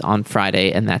 minutes on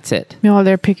Friday and that's it. Meanwhile,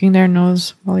 they're picking their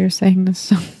nose while you're saying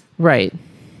this. Right.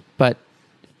 But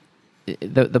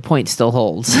the point still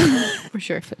holds. For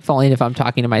sure. If only if I'm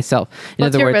talking to myself. In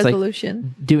What's other your words,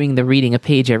 resolution? like doing the reading a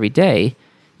page every day,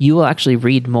 you will actually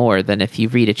read more than if you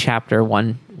read a chapter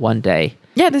one day.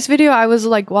 Yeah, this video I was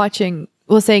like watching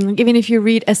was saying like, even if you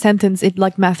read a sentence, it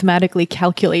like mathematically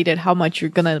calculated how much you're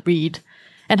gonna read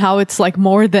and how it's like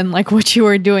more than like what you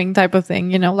were doing type of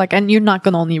thing, like, and you're not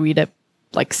gonna only read a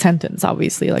like sentence,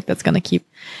 obviously, like that's gonna keep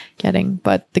getting,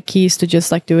 but the key is to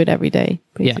just like do it every day,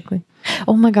 basically. Yeah.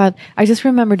 Oh my God, I just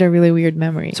remembered a really weird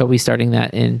memory. So we starting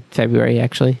that in February,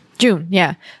 actually? June,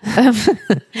 yeah.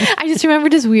 I just remember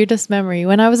this weirdest memory.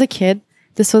 When I was a kid,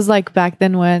 this was like back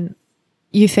then when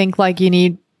you think like you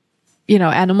need,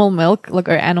 animal milk, like,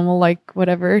 or animal like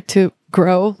whatever to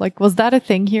grow. Like, was that a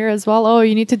thing here as well? Oh,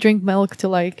 you need to drink milk to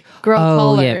like grow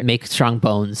taller. Oh yeah, make strong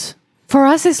bones. For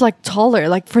us, it's like taller.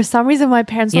 Like for some reason, my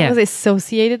parents always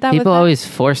associated that. People with always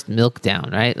forced milk down,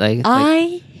 right?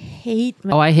 I hate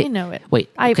milk. I hate. You know it. Wait,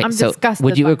 okay, I'm disgusted.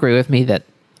 Would you agree with me that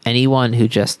anyone who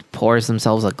just pours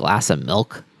themselves a glass of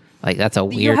milk, like that's a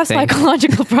weird thing? You have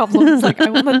psychological problems. Like I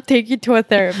want to take you to a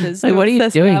therapist. Like, what are you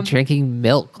doing? Drinking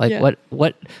milk? Like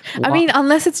what? I mean,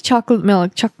 unless it's chocolate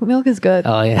milk. Chocolate milk is good.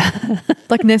 Oh yeah,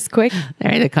 like Nesquik.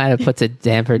 It kind of puts a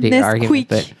damper to your argument,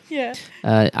 but yeah,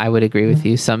 I would agree with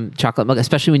you. Some chocolate milk,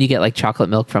 especially when you get like chocolate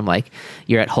milk from like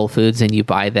you're at Whole Foods and you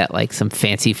buy that like some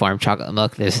fancy farm chocolate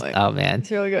milk. Oh man, it's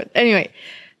really good. Anyway,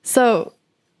 so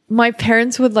my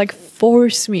parents would like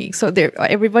force me. So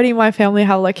everybody in my family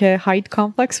had like a height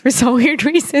complex for some weird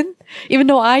reason. Even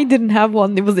though I didn't have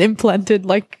one, it was implanted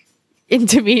like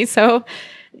into me. So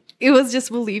it was just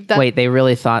believed that. Wait, they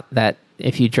really thought that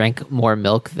if you drank more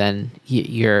milk, then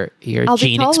your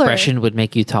gene expression would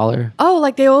make you taller? Oh,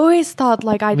 like they always thought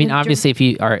like I mean, obviously if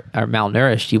you are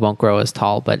malnourished, you won't grow as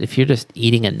tall. But if you're just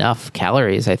eating enough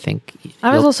calories, I think...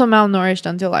 I was also malnourished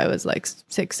until I was like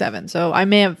 6, 7. So I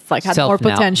may have like had more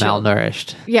potential.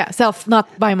 Malnourished. Yeah, not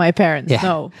by my parents. Yeah.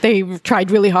 No, they tried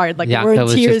really hard. Like there were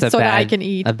tears so that I can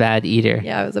eat. A bad eater.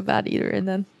 Yeah, I was a bad eater. And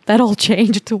then that all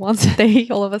changed to once a day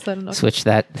all of a sudden. Okay. Switch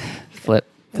that, flip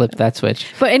that switch.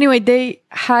 But anyway, they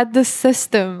had this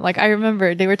system. Like I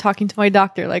remember they were talking to my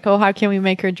doctor, like, oh, how can we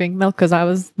make her drink milk?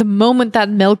 Because the moment that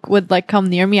milk would like come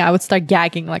near me, I would start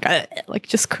gagging, like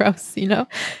just gross,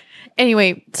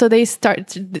 Anyway, so they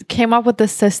came up with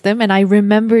this system, and I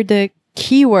remember the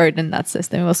keyword in that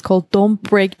system. It was called "Don't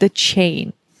break the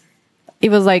chain." It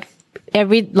was like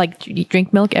you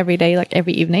drink milk every day, like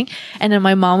every evening. And then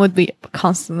my mom would be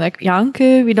constantly like,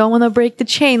 Janke, we don't want to break the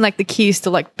chain. Like the key is to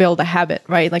like build a habit,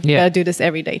 right? Like you gotta do this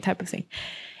every day type of thing.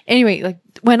 Anyway, like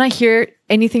when I hear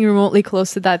anything remotely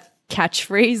close to that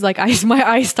catchphrase, like my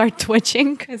eyes start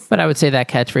twitching. But I would say that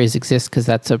catchphrase exists because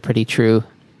that's a pretty true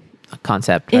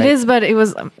concept, right? It is, but it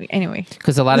was, anyway.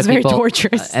 Because a lot of people, very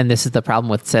torturous. And this is the problem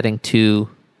with setting too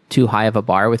high of a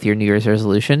bar with your New Year's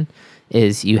resolution,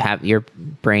 is your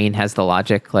brain has the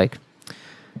logic like,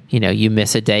 you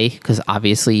miss a day, because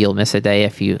obviously you'll miss a day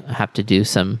if you have to do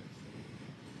some,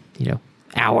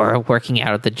 hour working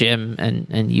out at the gym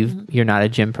and you're not a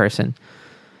gym person.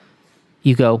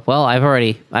 You go, well, I've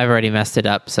already messed it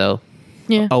up, so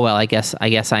yeah. Oh well, I guess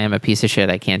I am a piece of shit.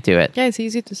 I can't do it. Yeah, it's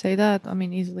easy to say that. I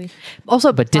mean, easily.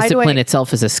 Also, but discipline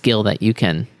itself is a skill that you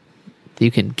can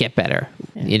get better.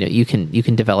 Yeah. You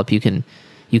can develop. You can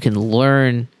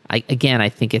learn. I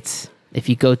think it's, if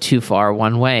you go too far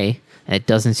one way and it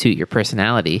doesn't suit your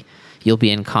personality, you'll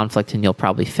be in conflict and you'll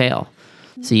probably fail.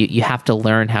 So you have to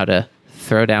learn how to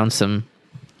throw down some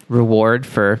reward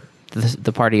for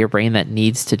the part of your brain that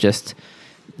needs to just,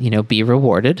 be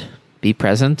rewarded, be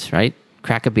present, right?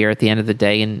 Crack a beer at the end of the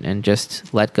day and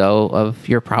just let go of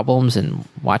your problems and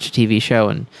watch a TV show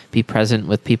and be present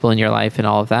with people in your life and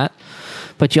all of that.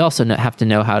 But you also have to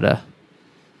know how to,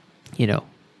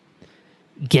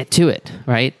 get to it,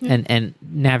 right? Yeah. And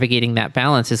navigating that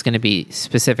balance is going to be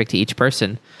specific to each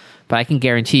person. But I can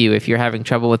guarantee you, if you're having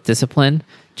trouble with discipline,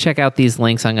 check out these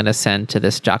links I'm going to send to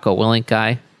this Jocko Willink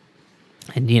guy.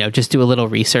 And, just do a little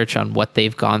research on what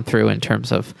they've gone through in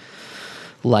terms of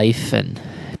life and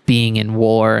being in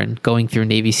war and going through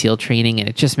Navy SEAL training. And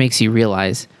it just makes you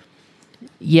realize,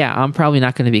 yeah, I'm probably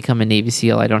not going to become a Navy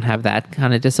SEAL. I don't have that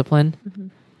kind of discipline. Mm-hmm.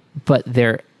 But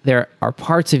there are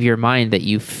parts of your mind that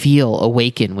you feel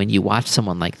awaken when you watch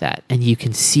someone like that. And you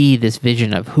can see this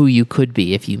vision of who you could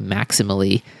be if you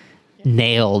maximally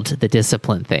nailed the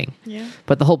discipline thing. Yeah.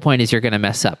 But the whole point is you're going to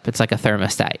mess up. It's like a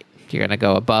thermostat. You're going to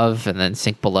go above and then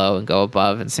sink below and go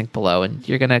above and sink below. And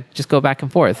you're going to just go back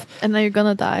and forth. And then you're going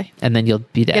to die. And then you'll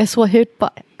be dead. Guess what? Hit by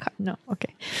a car. No.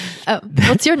 Okay.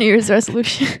 What's your New Year's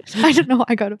resolution? I don't know why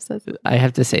I got obsessed. I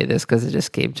have to say this because it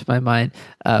just came to my mind.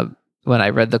 When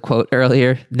I read the quote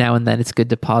earlier, now and then it's good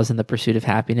to pause in the pursuit of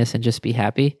happiness and just be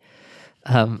happy.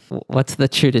 What's the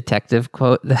True Detective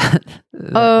quote that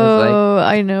was like,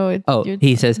 I know it.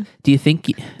 He says, do you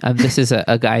think, this is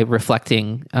a guy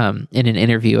reflecting in an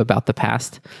interview about the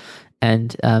past,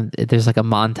 and there's like a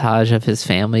montage of his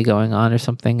family going on or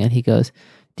something, and he goes,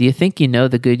 do you think you know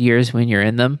the good years when you're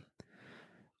in them?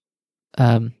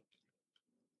 Or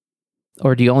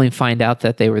do you only find out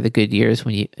that they were the good years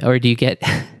when you, or do you get,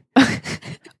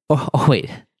 wait,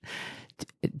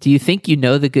 do you think you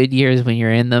know the good years when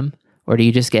you're in them? Or do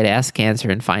you just get ass cancer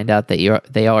and find out that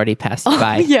they already passed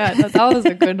by? Yeah, that was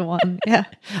a good one. Yeah,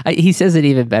 he says it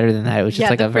even better than that. It was just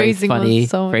like a very funny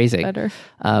phrasing. Better.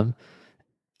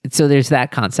 So there's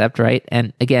that concept, right?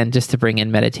 And again, just to bring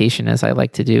in meditation, as I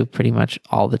like to do pretty much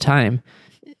all the time,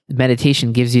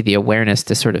 meditation gives you the awareness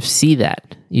to sort of see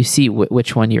that. You see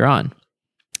which one you're on.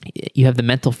 You have the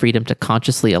mental freedom to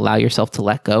consciously allow yourself to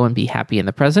let go and be happy in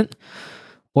the present.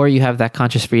 Or you have that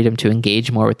conscious freedom to engage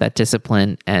more with that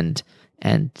discipline and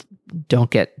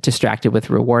don't get distracted with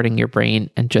rewarding your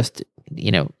brain and just,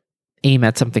 aim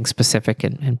at something specific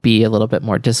and be a little bit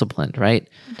more disciplined, right?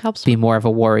 It helps be more of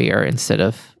a warrior instead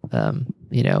of, a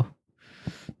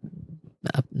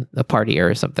partier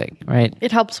or something, right?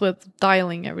 It helps with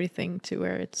dialing everything to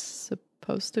where it's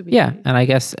supposed to be. Yeah. And I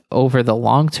guess over the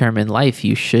long term in life,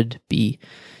 you should be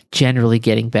generally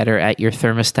getting better at your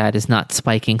thermostat is not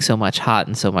spiking so much hot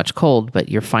and so much cold, but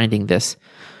you're finding this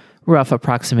rough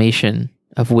approximation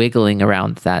of wiggling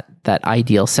around that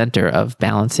ideal center of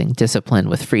balancing discipline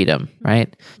with freedom,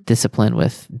 right? Discipline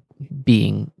with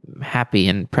being happy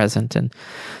and present. And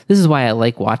this is why I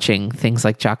like watching things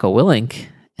like Jocko Willink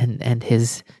and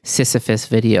his Sisyphus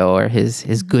video or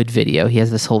his good video. He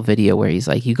has this whole video where he's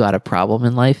like, you got a problem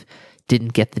in life,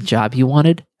 didn't get the job you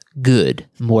wanted, good,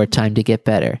 more time to get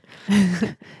better.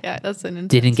 Yeah, that's an intense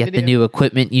didn't get the new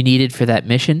equipment you needed for that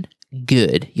mission,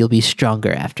 good, you'll be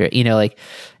stronger after,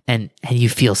 and you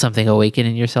feel something awaken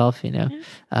in yourself,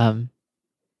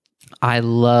 I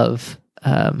love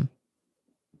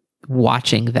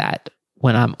watching that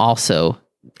when I'm also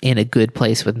in a good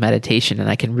place with meditation and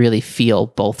I can really feel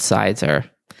both sides are,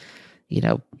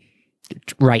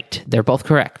 right. They're both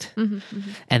correct. Mm-hmm,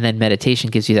 mm-hmm. And then meditation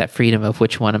gives you that freedom of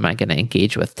which one am I going to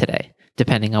engage with today,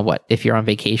 depending on if you're on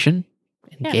vacation,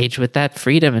 engage with that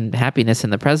freedom and happiness in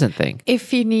the present thing.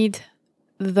 If you need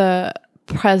the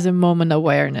present moment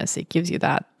awareness, it gives you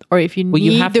that. Or if you need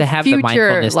you have to have future, the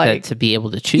mindfulness to be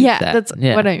able to choose that. That's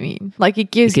what I mean. Like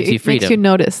it gives you freedom. Makes you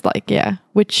notice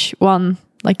which one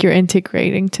you're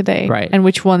integrating today. Right. And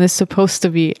which one is supposed to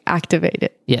be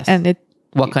activated. Yes. And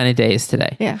what kind of day is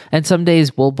today? Yeah. And some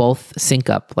days we'll both sync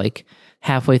up. Like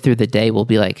halfway through the day, we'll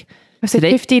be like, I said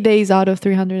 50 days out of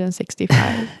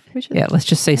 365. Yeah, let's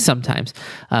just say sometimes.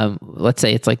 Let's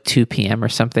say it's like 2 p.m. or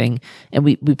something. And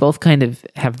we both kind of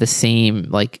have the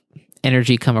same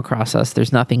energy come across us.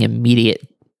 There's nothing immediate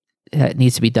that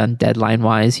needs to be done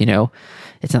deadline-wise.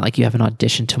 It's not like you have an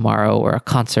audition tomorrow or a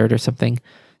concert or something.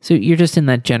 So you're just in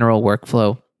that general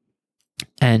workflow.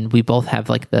 And we both have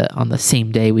on the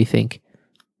same day, we think,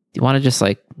 do you want to just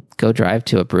go drive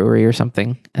to a brewery or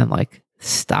something and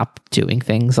stop doing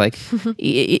things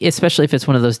especially if it's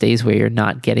one of those days where you're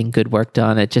not getting good work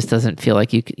done. It just doesn't feel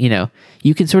like you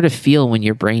can sort of feel when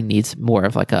your brain needs more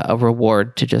of a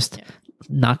reward to just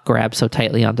not grab so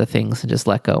tightly onto things and just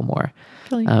let go more.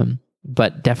 Really?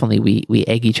 But definitely we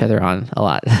egg each other on a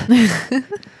lot.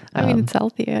 I mean, it's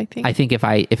healthy, I think. I think if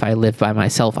I lived by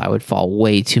myself, I would fall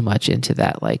way too much into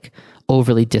that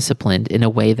overly disciplined in a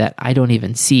way that I don't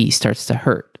even see starts to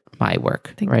hurt my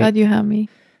work. Thank right? God you have me.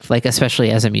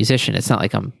 Especially as a musician, it's not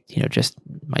like I'm, just,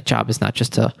 my job is not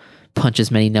just to punch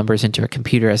as many numbers into a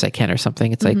computer as I can or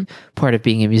something. It's part of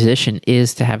being a musician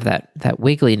is to have that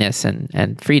wiggliness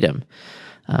and freedom.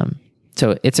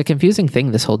 So it's a confusing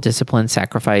thing, this whole discipline,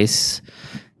 sacrifice,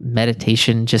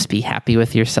 meditation, just be happy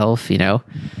with yourself,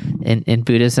 In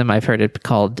Buddhism, I've heard it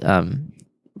called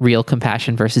real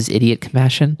compassion versus idiot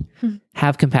compassion.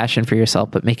 Have compassion for yourself,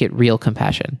 but make it real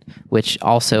compassion, which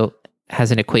also has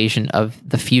an equation of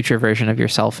the future version of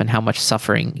yourself and how much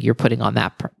suffering you're putting on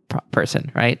that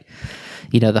person, right?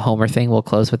 The Homer thing, we'll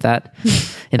close with that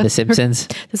in The Simpsons.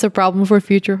 There's a problem for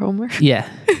future Homer. Yeah.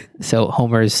 So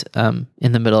Homer's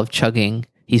in the middle of chugging.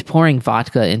 He's pouring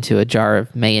vodka into a jar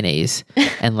of mayonnaise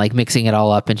and mixing it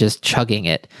all up and just chugging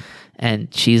it.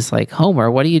 And she's like, Homer,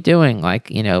 what are you doing? Like,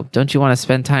 don't you want to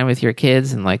spend time with your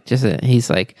kids? And like, she's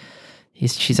like,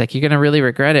 you're going to really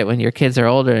regret it when your kids are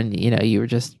older and, you were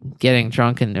just getting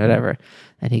drunk and whatever.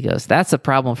 And he goes, that's a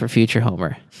problem for future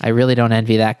Homer. I really don't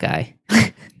envy that guy.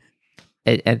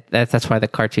 And that's why the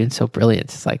cartoon's so brilliant.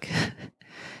 It's like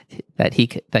that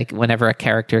like whenever a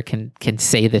character can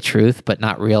say the truth, but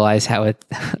not realize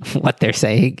what they're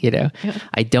saying, Yeah.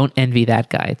 I don't envy that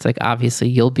guy. It's like, obviously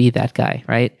you'll be that guy,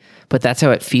 right? But that's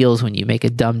how it feels when you make a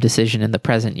dumb decision in the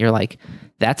present. You're like,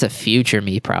 that's a future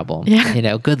me problem.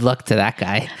 Yeah. Good luck to that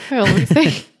guy. I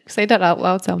always say that out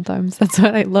loud sometimes. That's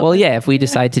what I love. Well, yeah, if we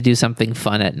decide to do something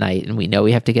fun at night and we know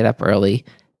we have to get up early,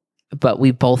 but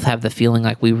we both have the feeling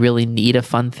like we really need a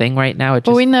fun thing right now.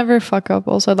 But we never fuck up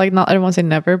also. Like, not, I don't want to say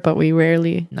never, but we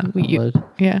rarely. You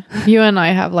and I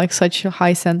have like such a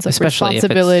high sense of especially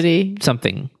responsibility. If it's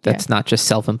something that's not just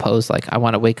self-imposed. Like, I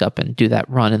want to wake up and do that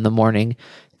run in the morning.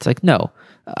 It's like, no,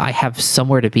 I have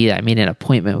somewhere to be. I mean, an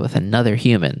appointment with another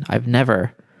human. I've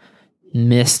never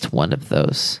missed one of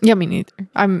those. Yeah, me neither.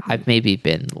 I've maybe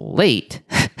been late.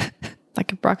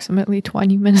 Like approximately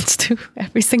 20 minutes to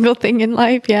every single thing in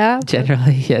life. Yeah.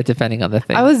 Generally, yeah, depending on the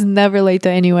thing. I was never late to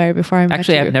anywhere before I met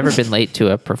Actually, you. I've never been late to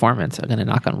a performance. I'm going to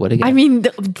knock on wood again. I mean,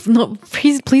 no,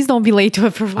 please don't be late to a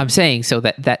performance. I'm saying so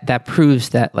that proves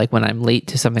that, like, when I'm late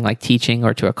to something like teaching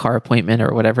or to a car appointment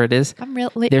or whatever it is, I'm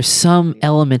real late. There's some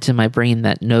element in my brain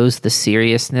that knows the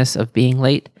seriousness of being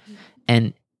late,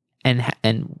 and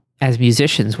as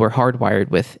musicians, we're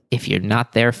hardwired with, if you're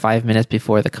not there 5 minutes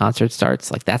before the concert starts,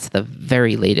 like, that's the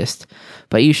very latest.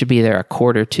 But you should be there a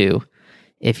quarter to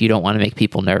if you don't want to make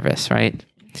people nervous, right?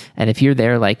 And if you're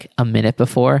there like a minute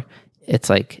before, it's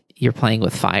like you're playing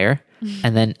with fire.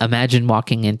 And then imagine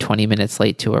walking in 20 minutes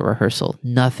late to a rehearsal.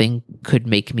 Nothing could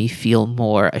make me feel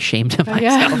more ashamed of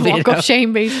myself. Yeah, walk of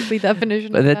shame, basically,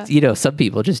 definition. But that's, some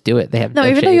people just do it. They have no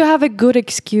even shame. though you have a good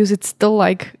excuse, it's still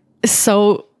like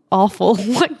so awful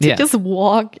like to just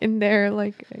walk in there,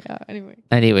 like,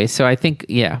 anyway, so I think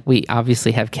we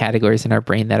obviously have categories in our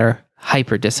brain that are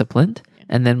hyper disciplined,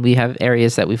 and then we have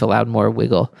areas that we've allowed more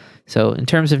wiggle. So in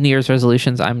terms of New Year's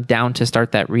resolutions, I'm down to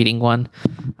start that reading one.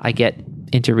 I get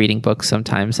into reading books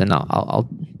sometimes, and I'll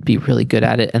be really good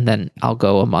at it, and then I'll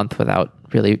go a month without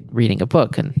really reading a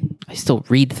book, and I still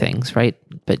read things, right?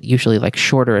 But usually like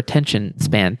shorter attention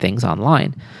span things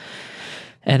online.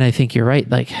 And I think you're right.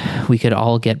 Like, we could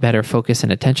all get better focus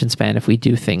and attention span if we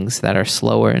do things that are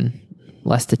slower and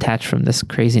less detached from this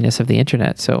craziness of the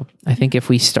internet. So I think if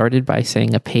we started by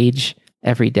saying a page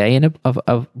every day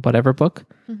of whatever book,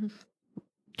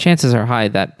 chances are high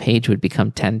that page would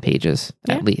become 10 pages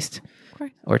at least,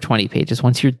 or 20 pages.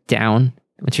 Once you're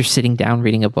sitting down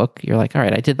reading a book, you're like, all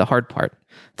right, I did the hard part.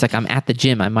 It's like, I'm at the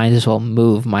gym. I might as well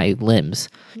move my limbs.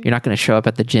 You're not going to show up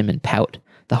at the gym and pout.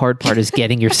 The hard part is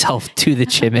getting yourself to the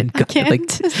gym and go.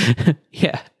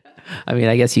 Yeah. I mean,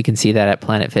 I guess you can see that at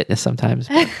Planet Fitness sometimes.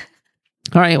 All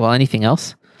right. Well, anything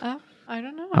else? I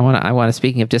don't know. I want to,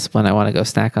 speaking of discipline, I want to go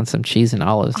snack on some cheese and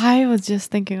olives. I was just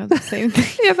thinking of the same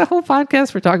thing. Yeah, the whole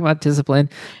podcast, we're talking about discipline.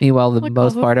 Meanwhile, the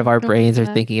most part of our brains are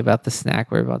thinking about the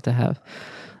snack we're about to have.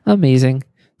 Amazing.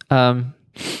 All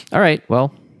right.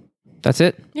 Well, that's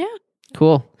it. Yeah.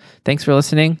 Cool. Thanks for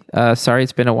listening. Sorry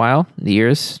it's been a while. New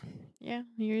Year's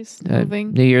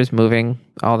moving,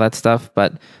 all that stuff.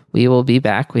 But we will be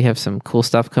back. We have some cool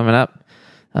stuff coming up.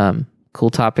 Cool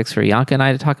topics for Yanka and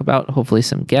I to talk about. Hopefully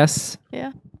some guests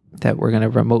that we're going to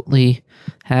remotely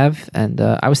have. And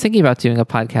I was thinking about doing a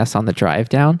podcast on the drive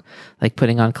down, like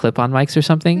putting on clip-on mics or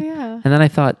something. Yeah. And then I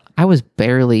thought, I was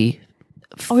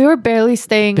we were barely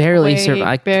staying. Barely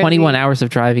surviving. 21 hours of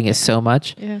driving is so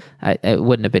much. Yeah. It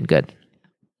wouldn't have been good.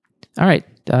 All right.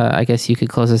 I guess you could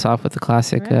close us off with the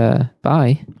classic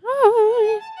bye.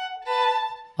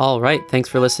 All right. Thanks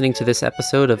for listening to this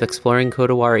episode of Exploring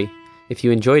Kodawari. If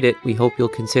you enjoyed it, we hope you'll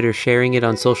consider sharing it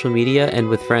on social media and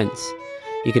with friends.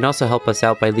 You can also help us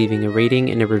out by leaving a rating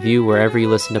and a review wherever you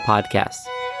listen to podcasts.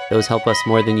 Those help us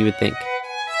more than you would think.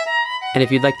 And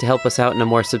if you'd like to help us out in a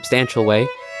more substantial way,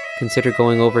 consider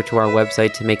going over to our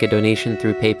website to make a donation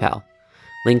through PayPal.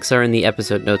 Links are in the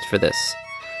episode notes for this.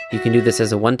 You can do this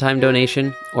as a one-time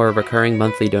donation or a recurring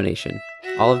monthly donation.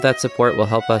 All of that support will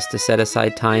help us to set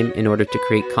aside time in order to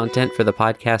create content for the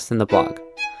podcast and the blog.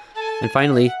 And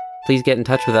finally, please get in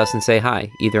touch with us and say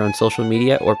hi, either on social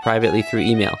media or privately through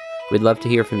email. We'd love to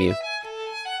hear from you.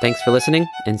 Thanks for listening,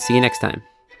 and see you next time.